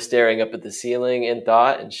 I was staring up at the ceiling in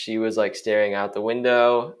thought, and she was like staring out the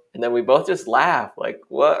window. And then we both just laughed, like,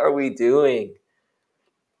 what are we doing?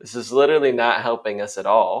 This is literally not helping us at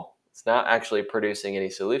all. It's not actually producing any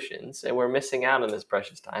solutions, and we're missing out on this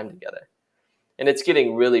precious time together. And it's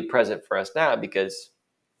getting really present for us now because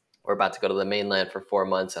we're about to go to the mainland for 4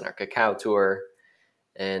 months on our cacao tour.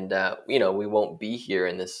 And, we won't be here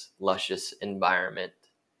in this luscious environment.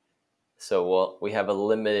 So we have a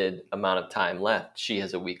limited amount of time left. She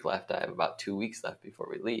has a week left. I have about 2 weeks left before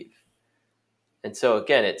we leave. And so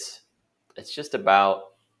again, it's just about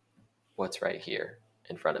what's right here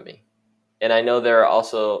in front of me. And I know there are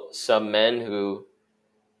also some men who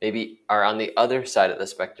maybe are on the other side of the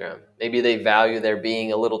spectrum. Maybe they value their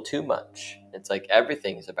being a little too much. It's like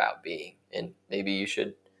everything's about being, and maybe you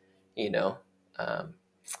should, you know, um,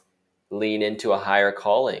 lean into a higher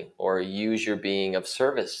calling or use your being of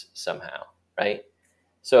service somehow, right?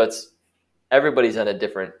 So it's everybody's on a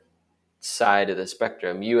different side of the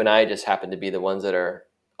spectrum. You and I just happen to be the ones that are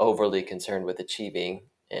overly concerned with achieving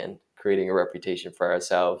and creating a reputation for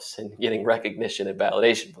ourselves and getting recognition and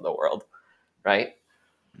validation from the world, right?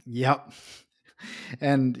 Yep.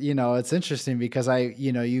 And it's interesting because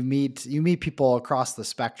you meet people across the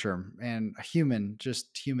spectrum, and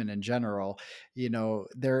just human in general.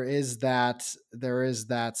 There is that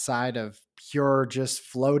side of pure just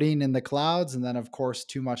floating in the clouds, and then of course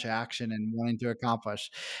too much action and wanting to accomplish.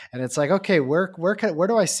 And it's like, okay, where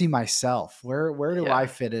do I see myself? Where do I Yeah.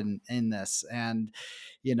 fit in this? And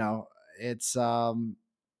you know it's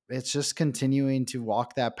it's just continuing to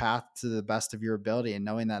walk that path to the best of your ability, and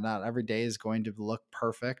knowing that not every day is going to look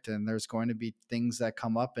perfect, and there's going to be things that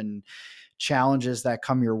come up and challenges that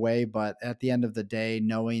come your way. But at the end of the day,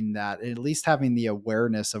 knowing that, at least having the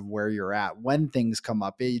awareness of where you're at when things come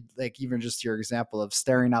up, like even just your example of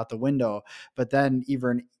staring out the window, but then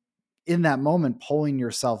even in that moment, pulling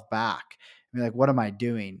yourself back and be like, what am I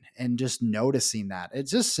doing? And just noticing that.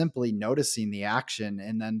 It's just simply noticing the action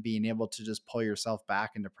and then being able to just pull yourself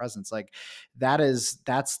back into presence. Like that's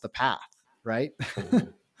the path, right? Hmm.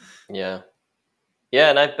 Yeah. Yeah.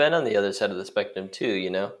 And I've been on the other side of the spectrum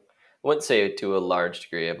too, I wouldn't say to a large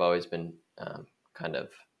degree. I've always been kind of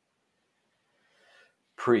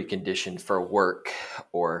preconditioned for work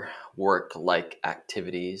or work like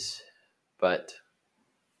activities. But,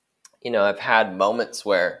 I've had moments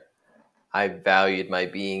where I valued my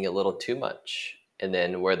being a little too much. And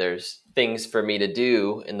then where there's things for me to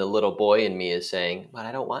do, and the little boy in me is saying, but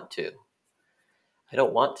I don't want to. I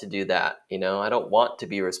don't want to do that. I don't want to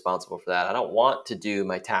be responsible for that. I don't want to do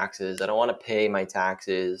my taxes. I don't want to pay my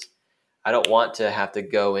taxes. I don't want to have to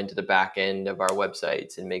go into the back end of our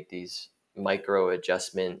websites and make these micro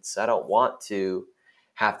adjustments. I don't want to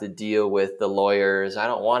have to deal with the lawyers. I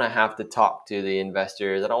don't want to have to talk to the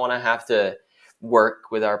investors. I don't want to have to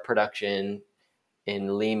work with our production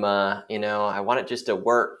in Lima. I want it just to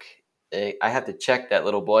work. I have to check that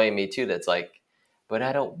little boy in me too that's like, but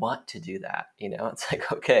I don't want to do that. It's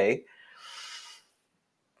like, okay,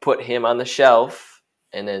 put him on the shelf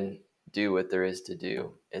and then do what there is to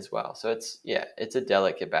do as well. So it's a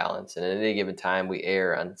delicate balance. And at any given time, we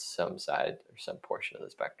err on some side or some portion of the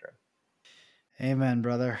spectrum. Amen,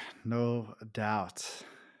 brother. No doubt.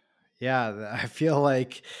 Yeah, I feel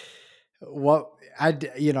like What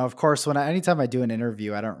of course, anytime I do an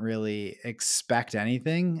interview, I don't really expect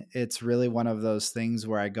anything. It's really one of those things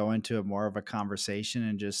where I go into a more of a conversation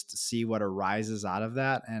and just see what arises out of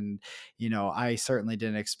that. And, I certainly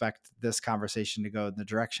didn't expect this conversation to go in the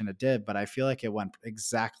direction it did, but I feel like it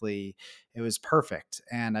was perfect.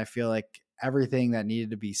 And I feel like everything that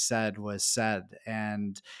needed to be said was said.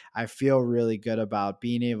 And I feel really good about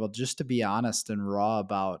being able just to be honest and raw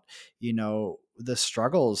about, the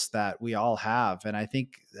struggles that we all have. And I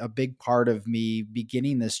think a big part of me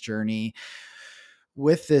beginning this journey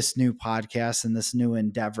with this new podcast and this new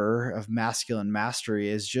endeavor of masculine mastery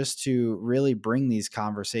is just to really bring these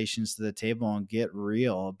conversations to the table and get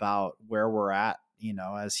real about where we're at,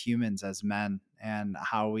 as humans, as men, and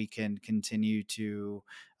how we can continue to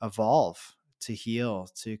evolve, to heal,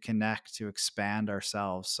 to connect, to expand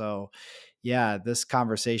ourselves. So, yeah, this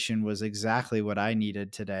conversation was exactly what I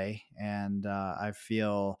needed today, and I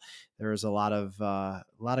feel there was a lot of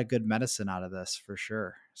good medicine out of this for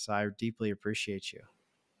sure. So I deeply appreciate you.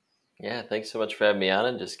 Yeah, thanks so much for having me on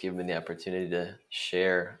and just giving me the opportunity to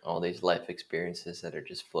share all these life experiences that are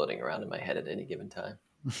just floating around in my head at any given time.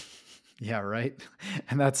 Yeah, right.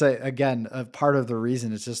 And that's again a part of the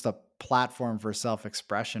reason. It's just a platform for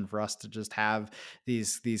self-expression for us to just have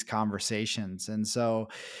these conversations. And so,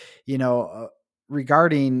 you know, uh,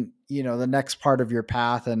 regarding, the next part of your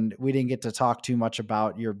path, and we didn't get to talk too much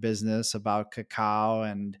about your business, about cacao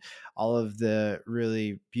and all of the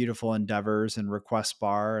really beautiful endeavors and request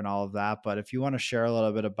bar and all of that. But if you want to share a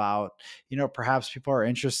little bit about, perhaps people are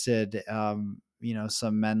interested,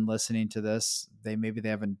 some men listening to this, maybe they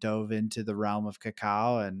haven't dove into the realm of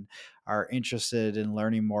cacao and are interested in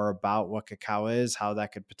learning more about what cacao is, how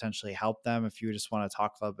that could potentially help them. If you just want to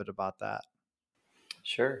talk a little bit about that.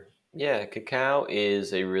 Sure. Yeah, cacao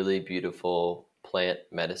is a really beautiful plant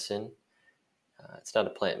medicine. It's not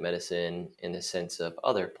a plant medicine in the sense of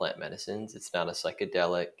other plant medicines. It's not a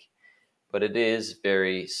psychedelic, but it is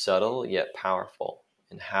very subtle yet powerful.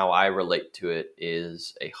 And how I relate to it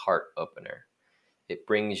is a heart opener. It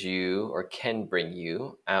brings you, or can bring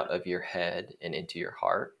you, out of your head and into your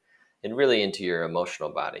heart, and really into your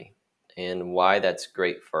emotional body. And why that's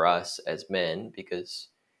great for us as men, because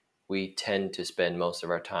we tend to spend most of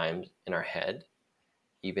our time in our head,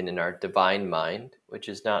 even in our divine mind, which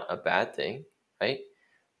is not a bad thing, right?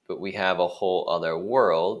 But we have a whole other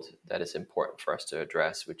world that is important for us to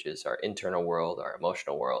address, which is our internal world, our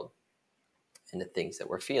emotional world, and the things that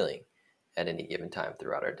we're feeling at any given time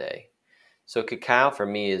throughout our day. So, cacao for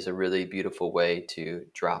me is a really beautiful way to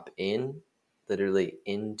drop in, literally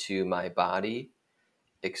into my body,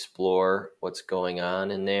 explore what's going on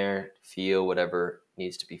in there, feel whatever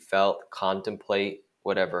needs to be felt, contemplate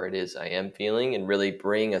whatever it is I am feeling, and really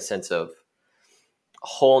bring a sense of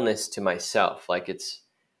wholeness to myself. I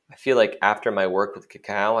feel like after my work with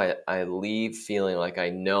cacao, I leave feeling like I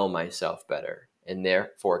know myself better and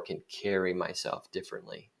therefore can carry myself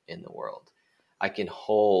differently in the world. I can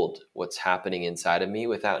hold what's happening inside of me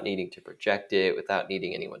without needing to project it, without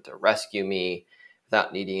needing anyone to rescue me,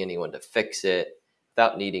 without needing anyone to fix it,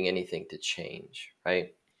 without needing anything to change,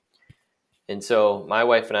 right? And so my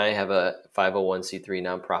wife and I have a 501c3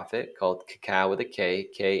 nonprofit called Cacao with a K,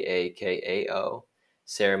 Kakao,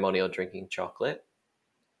 Ceremonial Drinking Chocolate.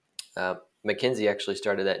 Mackenzie actually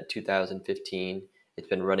started that in 2015. It's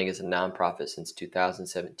been running as a nonprofit since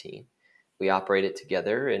 2017. We operate it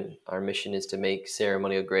together, and our mission is to make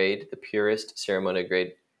ceremonial grade, the purest ceremonial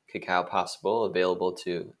grade cacao possible, available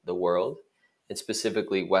to the world, and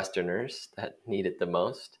specifically Westerners that need it the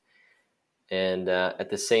most. And at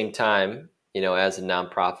the same time, as a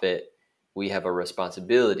nonprofit, we have a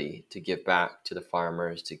responsibility to give back to the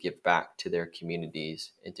farmers, to give back to their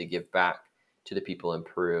communities, and to give back to the people in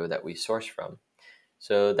Peru that we source from.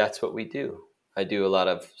 So that's what we do. I do a lot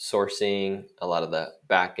of sourcing, a lot of the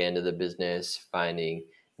back end of the business, finding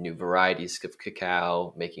new varieties of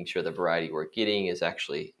cacao, making sure the variety we're getting is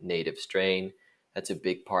actually native strain. That's a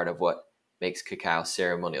big part of what makes cacao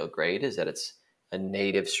ceremonial grade, is that it's a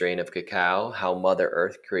native strain of cacao, how Mother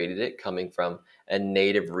Earth created it, coming from a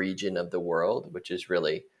native region of the world, which is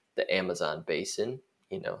really the Amazon basin,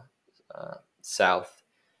 south,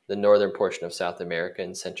 the northern portion of South America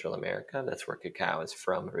and Central America. That's where cacao is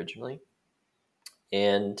from originally.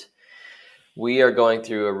 And we are going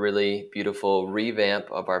through a really beautiful revamp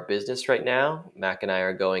of our business right now. Mac and I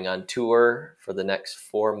are going on tour for the next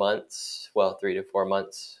 4 months. Well, 3 to 4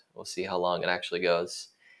 months. We'll see how long it actually goes.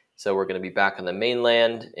 So we're going to be back on the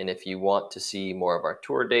mainland. And if you want to see more of our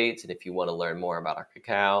tour dates and if you want to learn more about our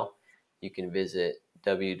cacao, you can visit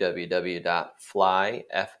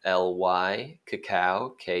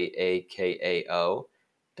www.flycacao, Kakao,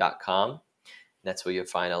 That's where you'll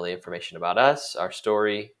find all the information about us, our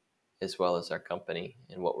story, as well as our company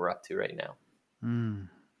and what we're up to right now. Mm,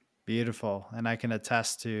 beautiful. And I can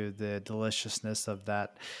attest to the deliciousness of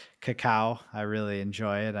that cacao. I really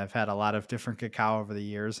enjoy it. I've had a lot of different cacao over the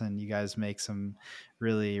years, and you guys make some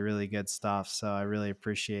really, really good stuff. So I really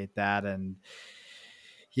appreciate that. And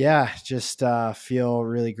yeah, just feel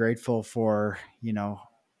really grateful for,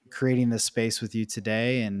 creating this space with you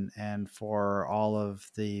today, and for all of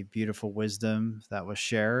the beautiful wisdom that was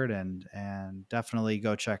shared, and definitely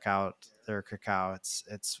go check out their cacao.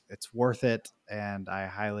 It's worth it, and I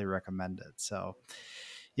highly recommend it. So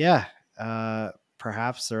yeah, uh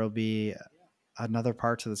perhaps there'll be another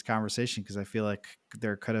part to this conversation, because I feel like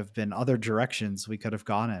there could have been other directions we could have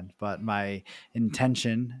gone in, but my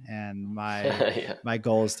intention and my Yeah, my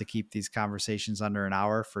goal is to keep these conversations under an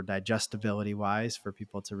hour for digestibility wise, for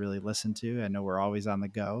people to really listen to. I know we're always on the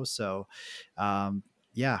go, so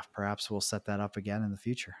yeah, perhaps we'll set that up again in the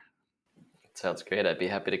future. sounds great. I'd be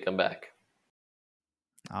happy to come back.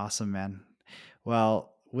 Awesome, man.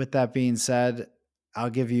 Well, with that being said, I'll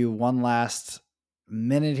give you one last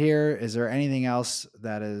minute here. Is there anything else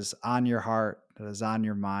that is on your heart, that is on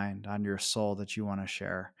your mind, on your soul, that you want to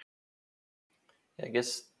share? I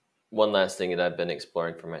guess one last thing that I've been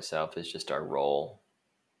exploring for myself is just our role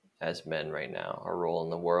as men right now, our role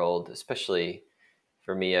in the world. Especially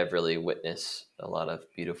for me, I've really witnessed a lot of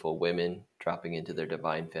beautiful women dropping into their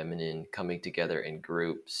divine feminine, coming together in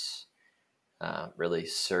groups, really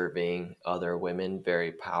serving other women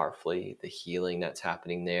very powerfully, the healing that's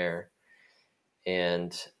happening there.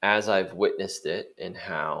 And as I've witnessed it, and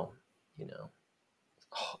how, you know,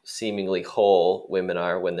 seemingly whole women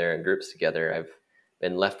are when they're in groups together, I've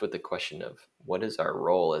been left with the question of what is our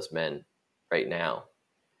role as men right now?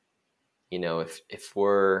 If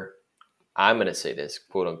we're, I'm going to say this,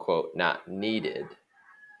 quote unquote, not needed,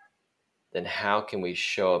 then how can we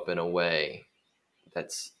show up in a way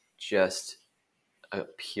that's just a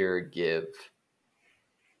pure give?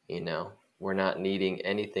 We're not needing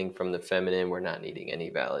anything from the feminine. We're not needing any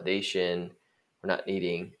validation. We're not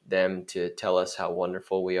needing them to tell us how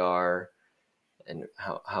wonderful we are and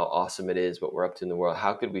how awesome it is what we're up to in the world.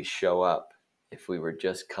 How could we show up if we were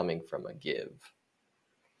just coming from a give?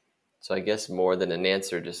 So I guess more than an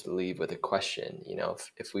answer, just leave with a question.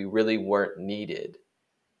 If we really weren't needed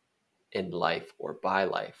in life or by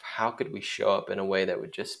life, how could we show up in a way that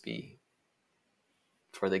would just be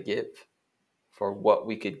for the give, for what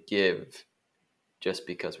we could give just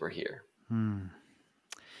because we're here? Hmm.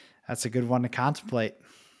 That's a good one to contemplate.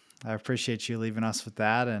 I appreciate you leaving us with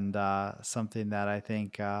that, and something that I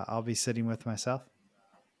think I'll be sitting with myself.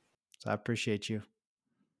 So I appreciate you.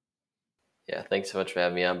 Yeah, thanks so much for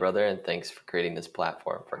having me on, brother, and thanks for creating this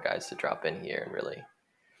platform for guys to drop in here and really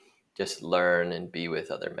just learn and be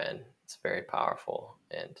with other men. It's very powerful,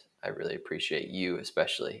 and I really appreciate you,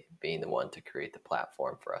 especially being the one to create the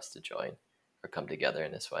platform for us to join or come together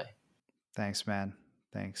in this way. Thanks, man.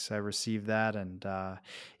 Thanks. I received that. And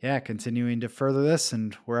yeah, continuing to further this,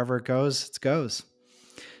 and wherever it goes, it goes.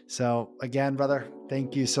 So, again, brother,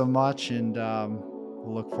 thank you so much. And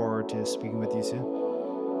we'll look forward to speaking with you soon.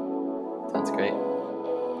 Sounds great.